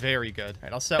 Correct. It's very good. All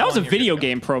right, I'll set That was a one, you're video good to go.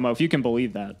 game promo, if you can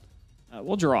believe that.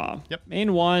 We'll draw. Yep.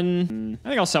 Main 1. I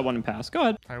think I'll set 1 and pass. Go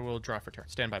ahead. I will draw for turn.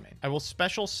 Stand by main. I will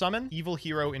special summon Evil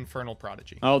Hero Infernal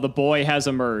Prodigy. Oh, the boy has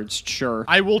emerged. Sure.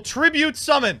 I will tribute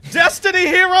summon Destiny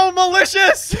Hero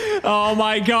Malicious! Oh,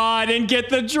 my God. And get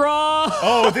the draw.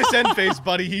 Oh, this end phase,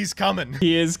 buddy. He's coming.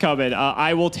 He is coming.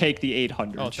 I will take the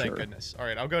 800. Oh, thank sure. goodness. All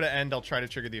right, I'll go to end. I'll try to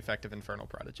trigger the effect of Infernal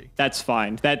Prodigy. That's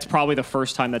fine. That's probably the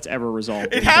first time that's ever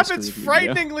resolved. It happens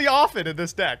frighteningly often in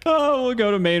this deck. Oh, we'll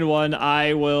go to main 1.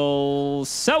 I will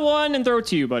set 1 and throw it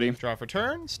to you, buddy. Draw for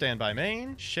turn. Stand by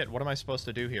main. Shit, what am I supposed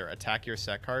to do here? Attack your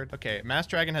set card? Okay, Mass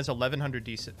Dragon has 1100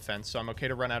 defense, so I'm okay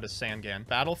to run out of Sangan.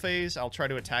 Battle phase, I'll try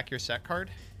to attack your set card.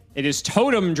 It is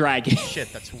Totem Dragon.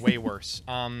 Shit, that's way worse.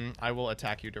 I will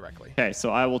attack you directly. Okay,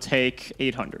 so I will take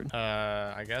 800.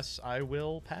 I guess I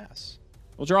will pass.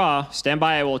 We'll draw. Stand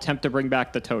by. I will attempt to bring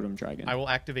back the totem dragon. I will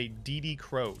activate DD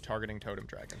Crow, targeting totem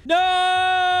dragon. No!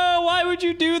 Why would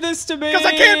you do this to me? Because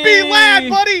I can't be lad,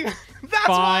 buddy! That's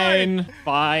fine, why!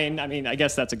 Fine. I mean, I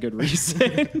guess that's a good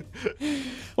reason.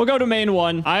 We'll go to main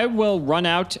one. I will run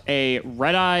out a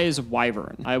Red Eyes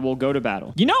Wyvern. I will go to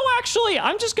battle. You know, actually,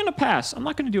 I'm just going to pass. I'm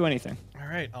not going to do anything. All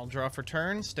right, I'll draw for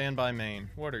turn. Stand by main.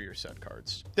 What are your set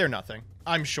cards? They're nothing.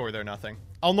 I'm sure they're nothing.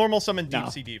 I'll normal summon Deep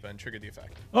Sea Diva and trigger the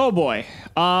effect. Oh, boy.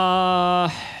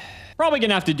 Probably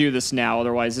gonna have to do this now,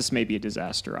 otherwise this may be a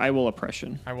disaster. I will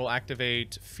Oppression. I will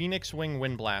activate Phoenix Wing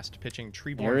Windblast, pitching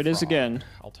Treeborn There it is Frog. again.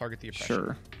 I'll target the Oppression.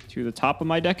 Sure. To the top of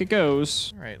my deck it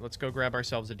goes. All right, let's go grab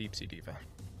ourselves a Deep Sea Diva.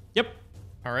 Yep.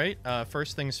 All right,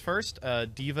 first things first,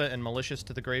 Diva and Malicious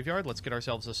to the graveyard. Let's get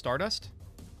ourselves a Stardust.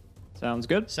 Sounds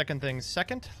good. Second things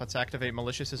second, let's activate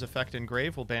Malicious's effect in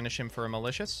grave. We'll banish him for a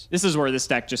Malicious. This is where this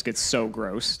deck just gets so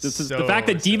gross. This is So the fact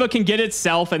that Diva can get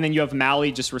itself, and then you have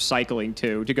Mali just recycling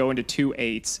too to go into 2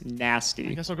 8s. Nasty.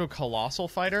 I guess I'll go Colossal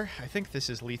Fighter. I think this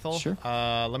is lethal. Sure.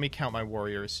 Let me count my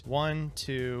warriors. 1,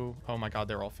 2. Oh my god,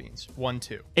 they're all fiends. 1,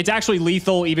 2. It's actually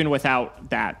lethal even without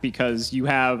that because you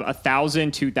have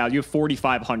 1,000, 2,000. You have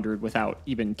 4,500 without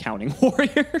even counting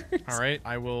warriors. All right,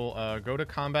 I will go to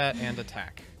combat and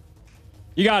attack.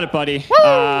 You got it, buddy.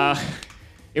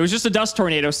 It was just a Dust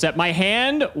Tornado set. My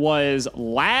hand was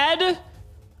Lad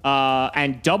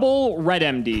and double Red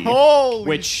MD. Holy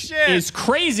which shit. is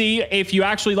crazy if you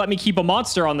actually let me keep a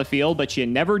monster on the field, but you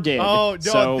never did. Oh,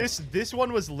 no, So, this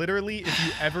one was literally, if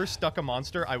you ever stuck a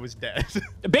monster, I was dead.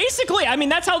 basically, I mean,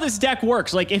 that's how this deck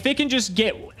works. Like, if it can just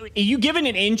get... You give it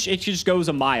an inch, it just goes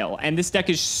a mile. And this deck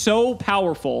is so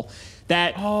powerful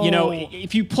that, you know,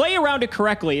 if you play around it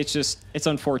correctly, it's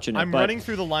unfortunate. I'm running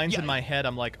through the lines in my head.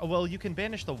 I'm like, oh, well, you can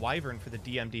banish the Wyvern for the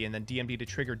DMD and then DMD to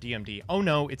trigger DMD. Oh,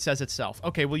 no, it says itself.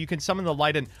 Okay, well, you can summon the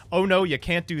Light and, oh, no, you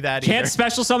can't do that either. Can't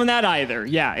special summon that either.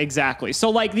 Yeah, exactly. So,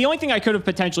 like, the only thing I could have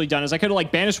potentially done is I could have,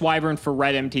 like, banished Wyvern for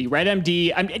Red MD. Red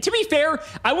MD, I mean, to be fair,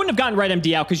 I wouldn't have gotten Red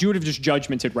MD out because you would have just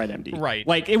judgmented Red MD. Right.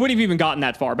 Like, it wouldn't have even gotten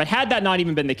that far. But had that not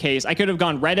even been the case, I could have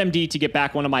gone Red MD to get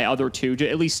back one of my other 2 to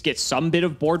at least get some bit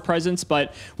of board presence.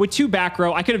 But with 2 back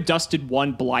row, I could have dusted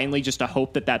 1 blindly just to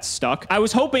hope that that stuck. I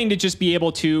was hoping to just be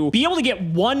able to get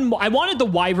 1. I wanted the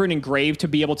Wyvern engraved to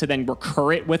be able to then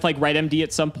recur it with like Red MD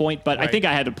at some point, but I think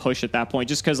I had to push at that point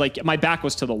just because like my back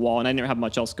was to the wall and I didn't have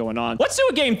much else going on. Let's do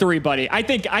a game 3, buddy. I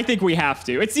think we have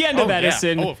to. It's the end of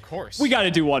Edison. Yeah. Oh, of course. We got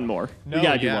to do one more. No, we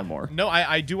got to do one more. No,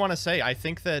 I do want to say, I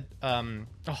think that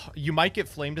you might get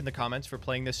flamed in the comments for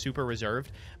playing this super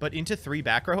reserved, but into 3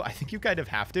 back row, I think you kind of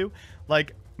have to.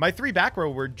 Like, my 3 back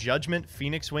row were Judgment,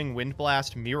 Phoenix Wing,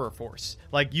 Windblast, Mirror Force.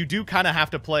 Like, you do kind of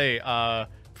have to play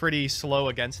pretty slow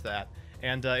against that.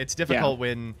 And it's difficult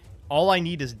when all I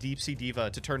need is Deep Sea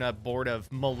Diva to turn a board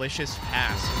of Malicious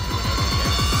Pass into an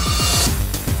OTA.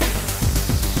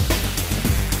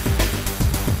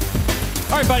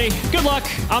 All right, buddy. Good luck.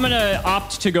 I'm going to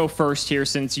opt to go first here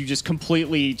since you just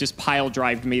completely just pile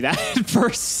drived me that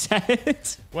first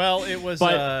set. Well, it was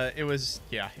not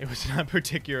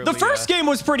particularly... The first game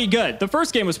was pretty good.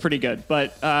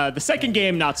 But the second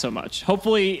game, not so much.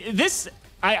 Hopefully, this...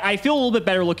 I feel a little bit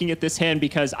better looking at this hand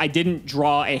because I didn't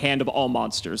draw a hand of all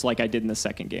monsters like I did in the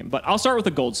second game. But I'll start with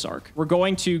a Gold Sark. We're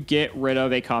going to get rid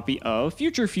of a copy of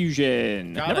Future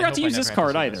Fusion. God, never got to use this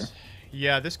card either.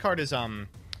 Yeah, this card is...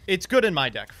 It's good in my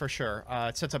deck, for sure.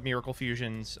 It sets up Miracle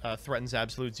Fusions, threatens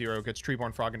Absolute Zero, gets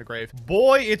Treeborn Frog into grave.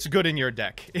 Boy, it's good in your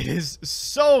deck. It is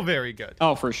so very good.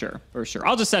 Oh, for sure. For sure.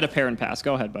 I'll just set a pair and pass.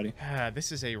 Go ahead, buddy.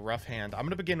 This is a rough hand. I'm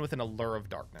going to begin with an Allure of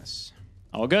Darkness.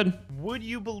 All good. Would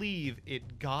you believe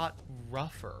it got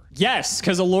rougher? Yes,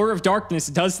 because Allure of Darkness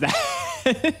does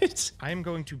that. I am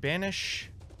going to banish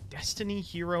Destiny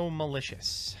Hero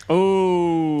Malicious.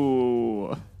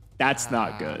 Oh, that's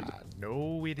not good.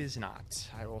 No, it is not.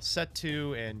 I will set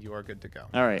 2, and you are good to go.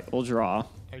 All right, we'll draw.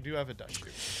 I do have a Dust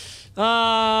Shoot.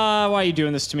 Why are you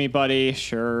doing this to me, buddy?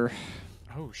 Sure.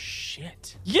 Oh,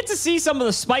 shit. You get to see some of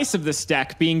the spice of this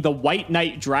deck being the White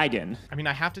Knight Dragon. I mean,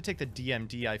 I have to take the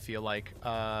DMD, I feel like,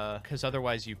 because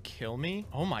otherwise you kill me.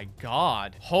 Oh, my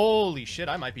God. Holy shit,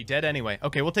 I might be dead anyway.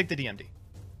 Okay, we'll take the DMD.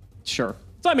 Sure.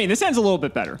 So, I mean, this ends a little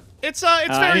bit better. It's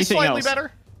very slightly else?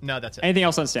 better. No, that's it. Anything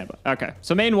else on standby? Okay.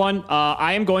 So main one,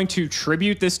 I am going to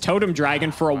tribute this Totem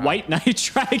Dragon for a White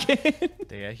Knight Dragon.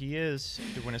 There he is.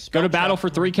 Doing a spell Go to battle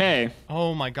check. for 3K.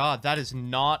 Oh my god, that is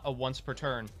not a once per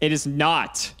turn. It is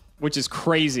not. which is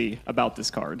crazy about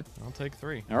this card. I'll take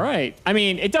 3. All right. I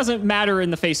mean, it doesn't matter in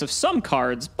the face of some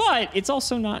cards, but it's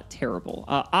also not terrible.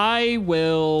 I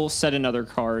will set another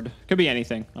card. Could be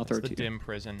anything. I'll throw it to you. The Dim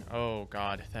Prison. Oh,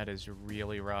 God. That is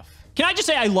really rough. Can I just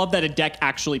say I love that a deck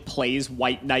actually plays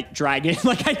White Knight Dragon?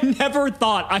 Like, I never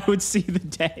thought I would see the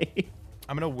day.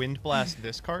 I'm going to Wind Blast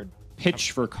this card.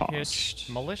 Pitch for cost. Pitched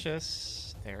Malicious.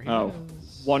 There he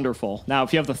is. Wonderful. Now,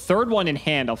 if you have the third one in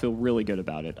hand, I'll feel really good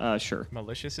about it. Sure.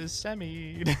 Malicious is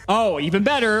semied. Oh, even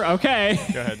better. Okay.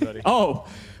 Go ahead, buddy. Oh,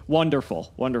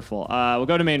 wonderful. Wonderful. We'll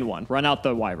go to main 1. Run out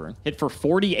the Wyvern. Hit for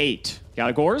 48.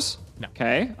 Got a Gores? No.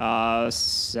 Okay.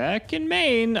 Second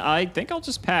main. I think I'll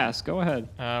just pass. Go ahead.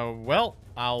 Well,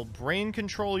 I'll Brain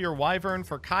Control your Wyvern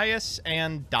for Caius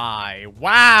and die.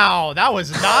 Wow, that was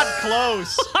not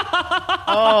close.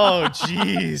 Oh,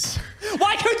 jeez.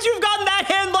 Why couldn't you have gotten that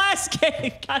hand last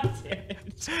game? God damn it.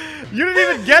 You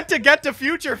didn't even get to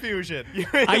Future Fusion. You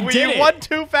won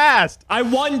too fast. I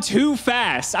won too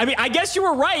fast. I mean, I guess you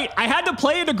were right. I had to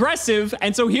play it aggressive,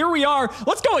 and so here we are.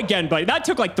 Let's go again, buddy. That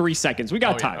took like 3 seconons. We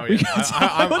got time. Yeah. We got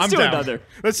time. Let's do down. another.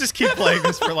 Let's just keep playing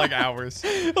this for like hours.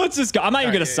 Let's just go. I'm not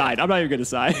even going to side. I'm not even going to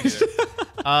side.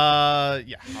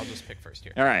 Yeah, I'll just pick first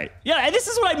here. All right. Yeah, and this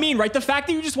is what I mean, right? The fact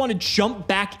that you just want to jump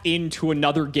back into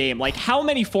another game. Like, how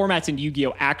many formats in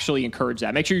Yu-Gi-Oh! Actually encourage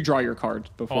that? Make sure you draw your card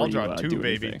before I'll you draw 2, do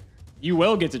baby. anything. You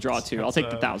will get to draw 2. I'll take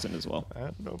the 1,000 as well. I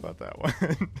don't know about that one.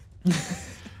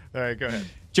 All right, go ahead.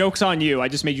 Joke's on you. I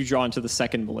just made you draw into the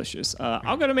second Malicious.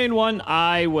 I'll go to main 1.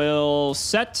 I will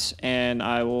set, and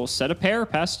I will set a pair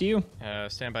past you.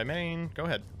 Stand by main. Go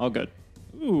ahead. All good.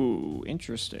 Ooh,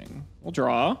 interesting. We'll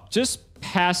draw. Just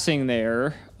passing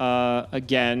there.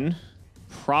 Again,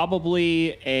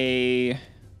 probably a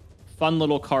fun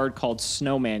little card called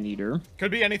Snowman Eater.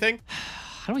 Could be anything.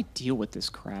 How do I deal with this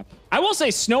crap? I will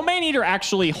say Snowman Eater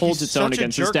actually holds its own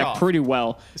against this deck pretty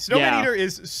well. Snowman Eater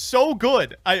is so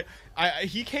good.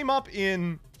 He came up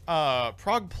in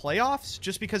Prague playoffs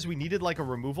just because we needed like a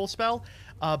removal spell.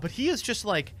 But he is just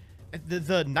like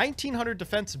the 1900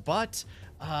 defense, but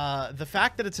the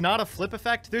fact that it's not a flip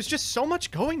effect, there's just so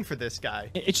much going for this guy.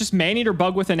 It's just Man-Eater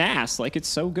Bug with an ass. Like, it's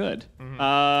so good.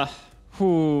 What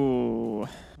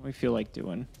do we feel like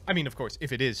doing? I mean, of course,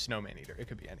 if it is Snowman Eater, it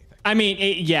could be anything. I mean,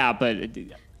 yeah, but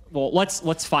well,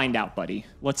 let's find out, buddy.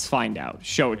 Let's find out.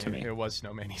 Show it to me. It was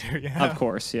Snowman Eater, yeah. Of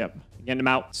course, yep. Getting him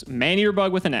out. Man-Eater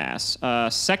Bug with an ass.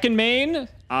 Second main,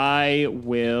 I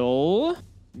will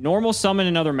normal summon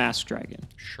another Mask Dragon.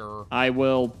 Sure. I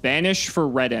will banish for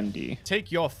Red MD.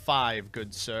 Take your 5,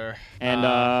 good sir. And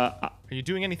are you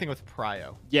doing anything with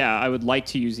Prio? Yeah, I would like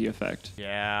to use the effect.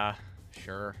 Yeah.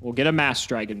 Sure. We'll get a Mask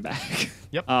Dragon back.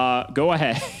 Yep. Go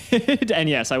ahead. And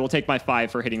yes, I will take my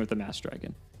 5 for hitting with the Mask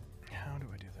Dragon. How do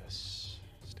I do this?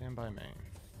 Stand by main.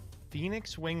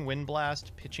 Phoenix Wing Wind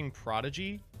Blast, pitching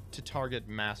Prodigy to target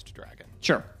Masked Dragon.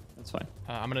 Sure. That's fine.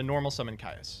 I'm going to normal summon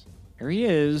Caius. There he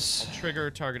is. I'll trigger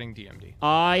targeting DMD.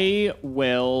 I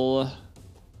will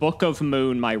Book of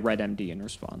Moon my Red MD in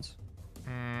response.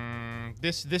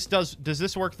 Does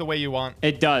this work the way you want?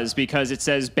 It does, because it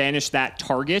says banish that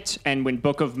target, and when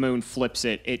Book of Moon flips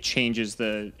it, it changes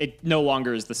it no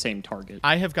longer is the same target.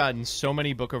 I have gotten so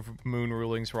many Book of Moon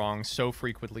rulings wrong so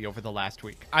frequently over the last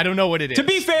week. I don't know what it is. To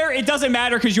be fair, it doesn't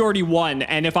matter because you already won,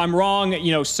 and if I'm wrong,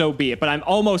 so be it. But I'm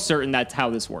almost certain that's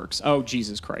how this works. Oh,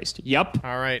 Jesus Christ. Yep.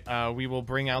 All right, we will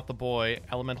bring out the boy,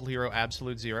 Elemental Hero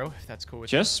Absolute Zero, if that's cool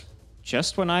with you.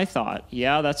 Just when I thought.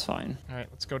 Yeah, that's fine. All right,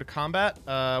 let's go to combat.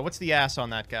 What's the ass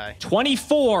on that guy?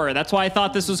 24. That's why I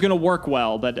thought this was going to work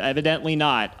well, but evidently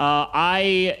not.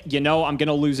 I'm going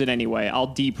to lose it anyway. I'll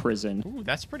deprison. Ooh,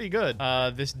 that's pretty good.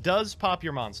 This does pop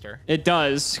your monster. It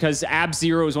does, because Ab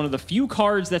Zero is one of the few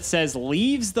cards that says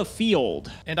leaves the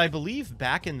field. And I believe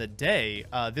back in the day,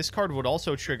 this card would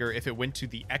also trigger if it went to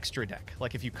the extra deck,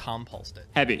 like if you compulsed it.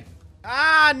 Heavy.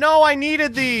 Ah, no, I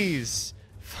needed these.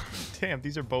 Damn,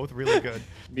 these are both really good.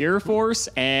 Mirror Force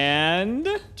and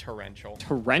Torrential.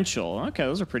 Okay,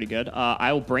 those are pretty good.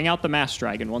 I will bring out the Mask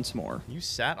Dragon once more. You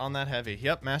sat on that heavy.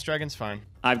 Yep, Mask Dragon's fine.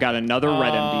 I've got another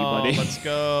Red MD, buddy. Let's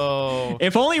go.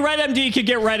 If only Red MD could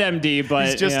get Red MD, but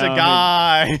he's just a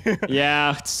guy.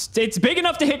 Yeah, it's big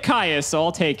enough to hit Caius, so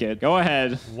I'll take it. Go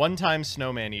ahead. One-time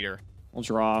Snowman Eater. We'll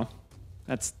draw.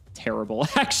 That's terrible,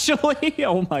 actually.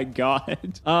 Oh my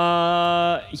god.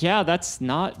 Yeah, that's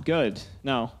not good.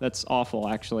 No, that's awful,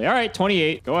 actually. All right,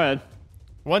 28. Go ahead.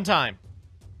 One time.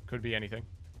 Could be anything.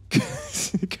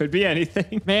 Could be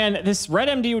anything. Man, this Red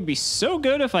MD would be so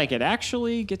good if I could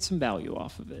actually get some value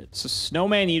off of it. So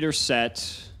Snowman Eater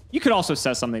set. You could also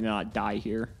set something to not die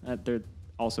here. There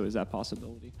also is that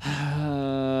possibility.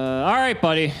 All right,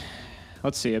 buddy.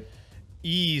 Let's see it.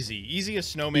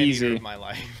 Easiest snowman eater of my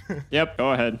life. Yep,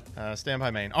 go ahead. Stand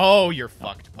by main. Oh, you're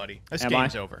fucked, buddy. This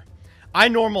game's over. I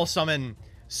normal summon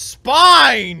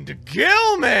Spined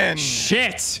Gilman!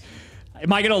 Shit!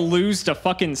 Am I gonna lose to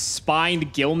fucking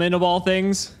Spined Gilman of all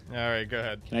things? Alright, go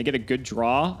ahead. Can I get a good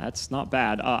draw? That's not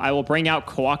bad. I will bring out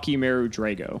Kawakimeru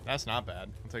Drago. That's not bad.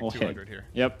 I'll take 200 here.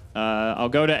 Yep. I'll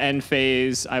go to end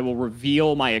phase. I will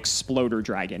reveal my Exploder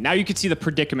Dragon. Now you can see the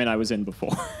predicament I was in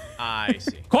before. I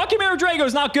see. Kawakimeru Drago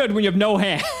is not good when you have no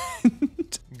hand.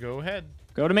 Go ahead.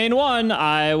 Go to main 1.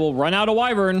 I will run out a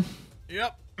Wyvern.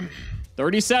 Yep.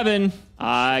 37.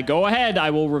 Go ahead.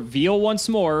 I will reveal once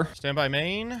more. Stand by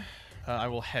main. I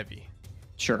will heavy.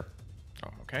 Sure. Oh,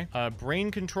 okay.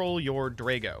 Brain control your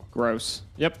Drago. Gross.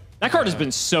 Yep. That card has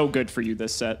been so good for you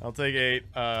this set. I'll take 8.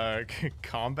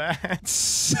 Combat.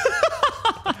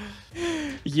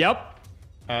 Yep.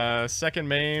 Second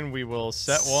main, we will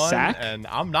set 1. Sack? And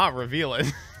I'm not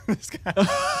revealing. This guy.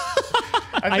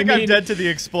 I think I'm dead to the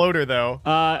Exploder, though.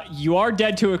 You are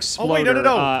dead to Exploder. Oh, wait,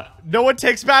 no. No one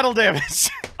takes battle damage.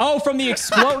 Oh, from the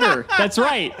Exploder. That's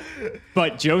right.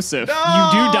 But, Joseph, no!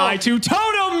 you do die to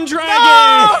Totem Dragon!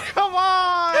 No! Come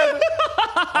on!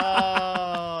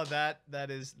 Oh, that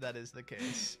is the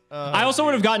case. I also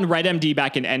would have gotten Red MD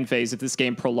back in end phase if this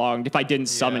game prolonged, if I didn't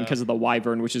summon because of the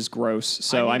Wyvern, which is gross.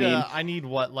 So, I mean... I need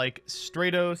what? Like,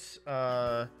 Stratos,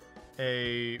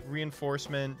 a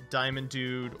Reinforcement, Diamond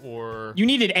Dude, or... You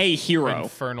needed a hero.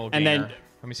 Infernal Gainer. And then...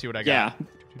 Let me see what I got. Yeah.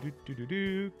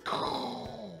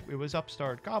 It was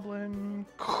Upstart Goblin.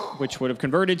 Which would have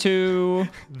converted to...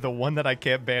 The one that I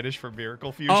can't banish for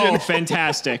Miracle Fusion. Oh,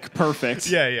 fantastic. Perfect.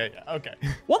 Yeah. Okay.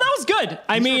 Well, that was good.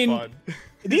 I mean,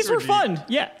 these were fun.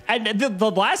 Yeah. And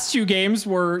the last 2 games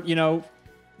were, you know,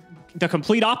 the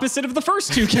complete opposite of the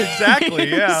first 2 games. Exactly,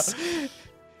 yeah.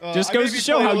 Just goes to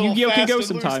show how Yu-Gi-Oh! Can go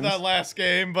sometimes. That last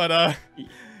game, but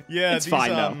yeah, it's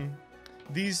fine though.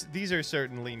 These are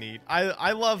certainly neat.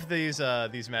 I love these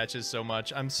matches so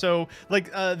much. I'm so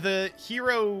like the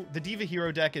Diva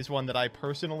Hero deck is one that I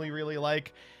personally really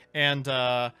like, and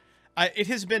it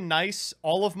has been nice.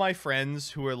 All of my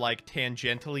friends who are like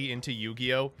tangentially into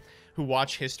Yu-Gi-Oh! Who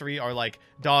watch history are like,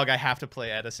 dog, I have to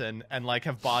play Edison, and like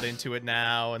have bought into it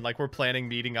now, and like we're planning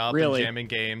meeting up and jamming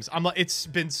games. I'm like, it's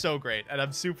been so great, and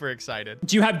I'm super excited.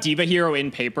 Do you have Diva Hero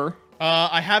in paper?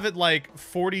 I have it like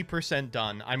 40%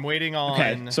 done. I'm waiting on...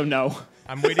 Okay, so no.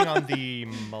 I'm waiting on the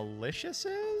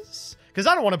Maliciouses? Because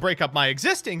I don't want to break up my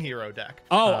existing hero deck.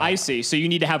 Oh, I see. So you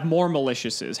need to have more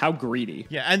Maliciouses. How greedy.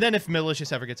 Yeah, and then if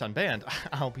Malicious ever gets unbanned,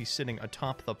 I'll be sitting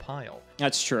atop the pile.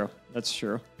 That's true. That's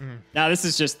true. Now, this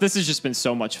has just been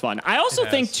so much fun. I also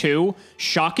think, too,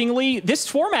 shockingly, this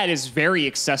format is very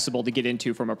accessible to get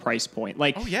into from a price point.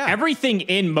 Like, everything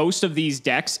in most of these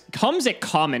decks comes at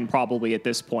common probably at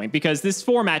this point because this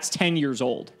format's 10 years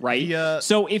old, right?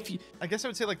 So if... I guess I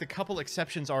would say, like, the couple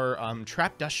exceptions are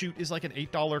Trap Dust Shoot is, like, an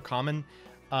 $8 common,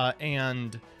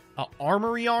 and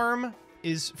Armory Arm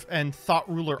and Thought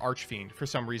Ruler Archfiend for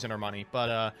some reason are money.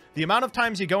 But the amount of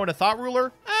times you go into Thought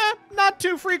Ruler, not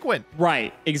too frequent.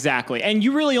 Right, exactly. And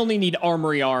you really only need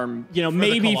Armory Arm, you know,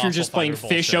 maybe if you're just playing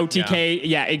Fish OTK.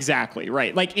 Yeah, exactly,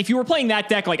 right. Like, if you were playing that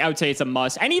deck, like, I would say it's a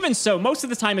must. And even so, most of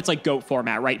the time it's like GOAT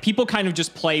format, right? People kind of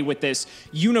just play with this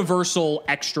universal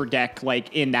extra deck,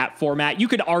 like, in that format. You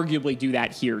could arguably do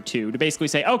that here, too, to basically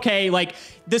say, okay, like,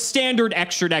 the standard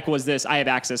extra deck was this. I have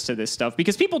access to this stuff.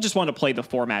 Because people just want to play the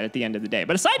format at the end of the day.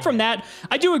 But aside from that,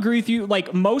 I do agree with you.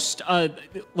 Like, most of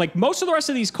the rest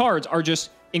of these cards are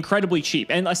just incredibly cheap.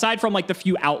 And aside from like the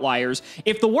few outliers,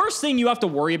 if the worst thing you have to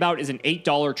worry about is an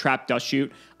 $8 Trap Dust Shoot,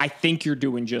 I think you're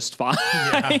doing just fine.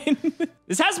 Yeah.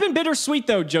 This has been bittersweet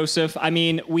though, Joseph. I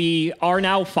mean, we are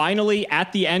now finally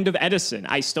at the end of Edison.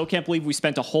 I still can't believe we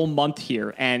spent a whole month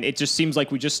here, and it just seems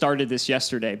like we just started this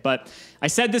yesterday. But I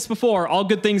said this before, all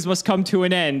good things must come to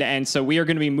an end, and so we are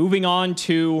going to be moving on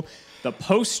to the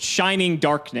post-Shining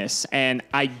Darkness, and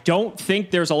I don't think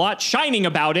there's a lot shining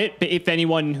about it, if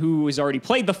anyone who has already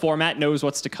played the format knows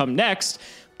what's to come next,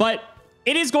 but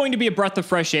it is going to be a breath of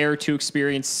fresh air to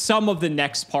experience some of the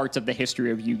next parts of the history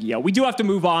of Yu-Gi-Oh! We do have to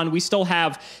move on. We still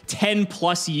have 10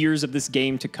 plus years of this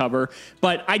game to cover,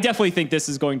 but I definitely think this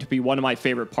is going to be one of my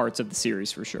favorite parts of the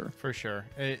series for sure. For sure.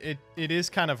 It is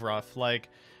kind of rough. Like,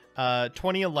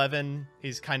 2011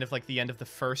 is kind of like the end of the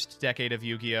first decade of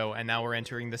Yu-Gi-Oh! And now we're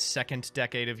entering the second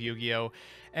decade of Yu-Gi-Oh!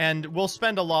 And we'll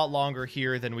spend a lot longer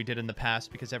here than we did in the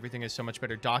past because everything is so much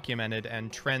better documented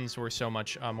and trends were so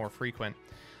much more frequent.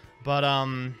 But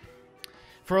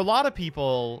for a lot of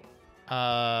people,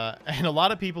 and a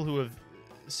lot of people who have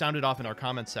sounded off in our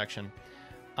comments section,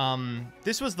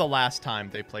 this was the last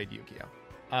time they played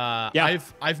Yu-Gi-Oh! Yeah.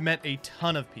 I've met a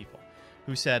ton of people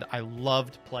who said, I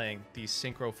loved playing these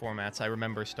synchro formats. I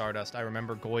remember Stardust. I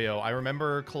remember Goyo. I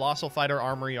remember Colossal Fighter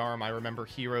Armory Arm. I remember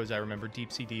Heroes. I remember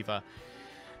Deep Sea Diva.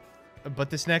 But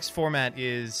this next format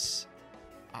is,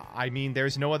 I mean,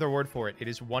 there's no other word for it. It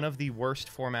is one of the worst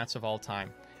formats of all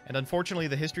time. And unfortunately,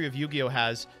 the history of Yu-Gi-Oh!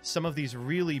 Has some of these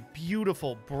really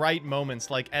beautiful, bright moments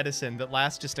like Edison that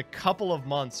last just a couple of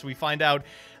months. We find out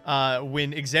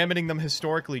when examining them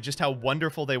historically just how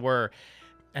wonderful they were.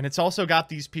 And it's also got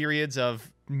these periods of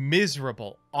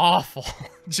miserable, awful,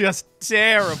 just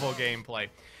terrible gameplay.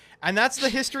 And that's the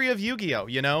history of Yu-Gi-Oh!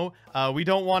 You know? We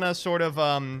don't want to sort of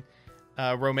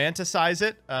romanticize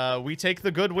it. We take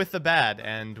the good with the bad,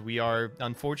 and we are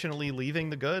unfortunately leaving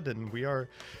the good, and we are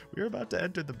about to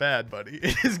enter the bad, buddy.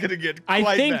 It is going to get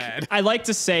quite bad. I like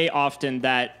to say often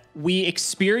that we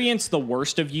experience the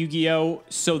worst of Yu-Gi-Oh!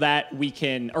 So that we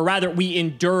can, or rather, we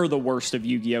endure the worst of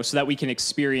Yu-Gi-Oh! So that we can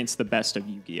experience the best of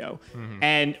Yu-Gi-Oh!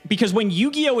 And because when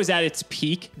Yu-Gi-Oh! Is at its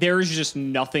peak, there is just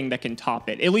nothing that can top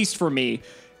it, at least for me.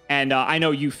 And I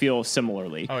know you feel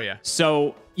similarly. Oh, yeah.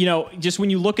 So, you know, just when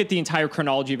you look at the entire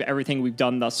chronology of everything we've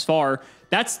done thus far,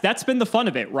 that's been the fun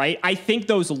of it, right? I think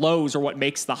those lows are what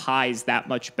makes the highs that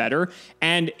much better.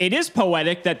 And it is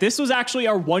poetic that this was actually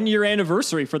our 1-year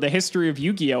anniversary for the history of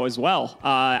Yu-Gi-Oh! As well.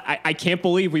 I can't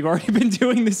believe we've already been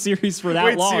doing this series for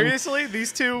that long. Wait, seriously?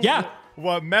 These two yeah.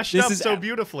 Meshed up so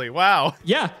beautifully. Wow.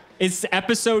 Yeah. It's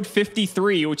episode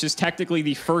 53, which is technically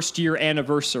the 1st-year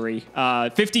anniversary.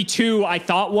 52, I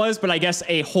thought was, but I guess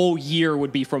a whole year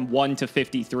would be from 1 to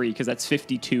 53 because that's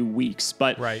 52 weeks.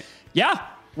 But right. Yeah,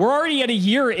 we're already at a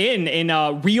year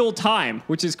in real time,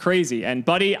 which is crazy. And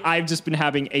buddy, I've just been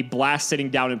having a blast sitting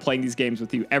down and playing these games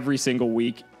with you every single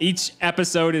week. Each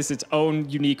episode is its own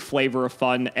unique flavor of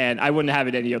fun, and I wouldn't have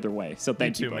it any other way. So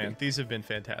thank you, buddy. Man. These have been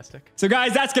fantastic. So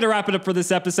guys, that's going to wrap it up for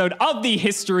this episode of the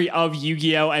history of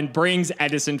Yu-Gi-Oh! And brings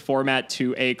Edison format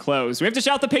to a close. We have to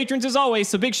shout the patrons as always,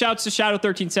 so big shouts to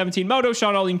Shadow1317, Moto,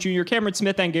 Sean Alling Jr., Cameron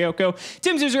Smith, and Gayoko,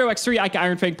 Tim00x3, Ike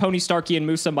Ironfang, Pony Starkey, and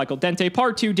Musa, Michael Dente,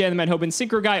 Part 2, Dan the Manhoban,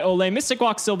 Synchro Guy, Ole, Mystic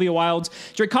Walk, Sylvia Wilds,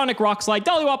 Draconic Rockslide,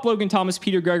 Dollywop, Logan Thomas,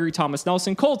 Peter Gregory, Thomas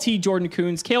Nelson, Cole T, Jordan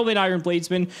Coons, Calvin Iron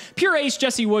Bladesman, Pure Ace,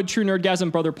 Jesse Wood, True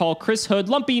Nerdgasm, Brother Paul, Chris Hood,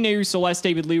 Lumpy, Nehru Celeste,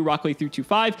 David Lee, Rockley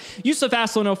 325, Yusuf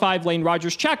Aslan 05, Lane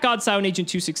Rogers, Chat God, Silent Agent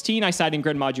 216, I Side and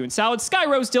Gren Maju and Salad, Sky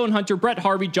Rose, Dylan Hunter, Brett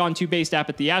Harvey, John 2 Based App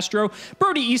at the Astro,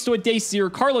 Brody Eastwood, Dacier,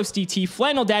 Carlos DT,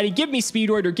 Flannel Daddy, Give Me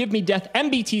Speedroid or Give Me Death,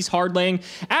 MBT's Hardlaying,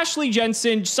 Ashley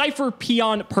Jensen, Cypher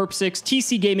Peon, Perp6,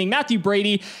 TC Gaming, Matthew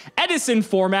Brady, Edison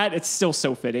format, it's still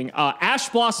so fitting, Ash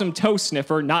Blossom Toe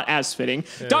Sniffer, not as fitting,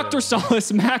 yeah. Dr.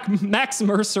 Solace, Max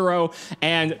Mercero,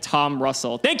 and Tom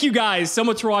Russell. Thank you guys so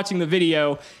much for watching the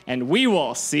video, and we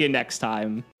will see you next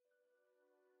time.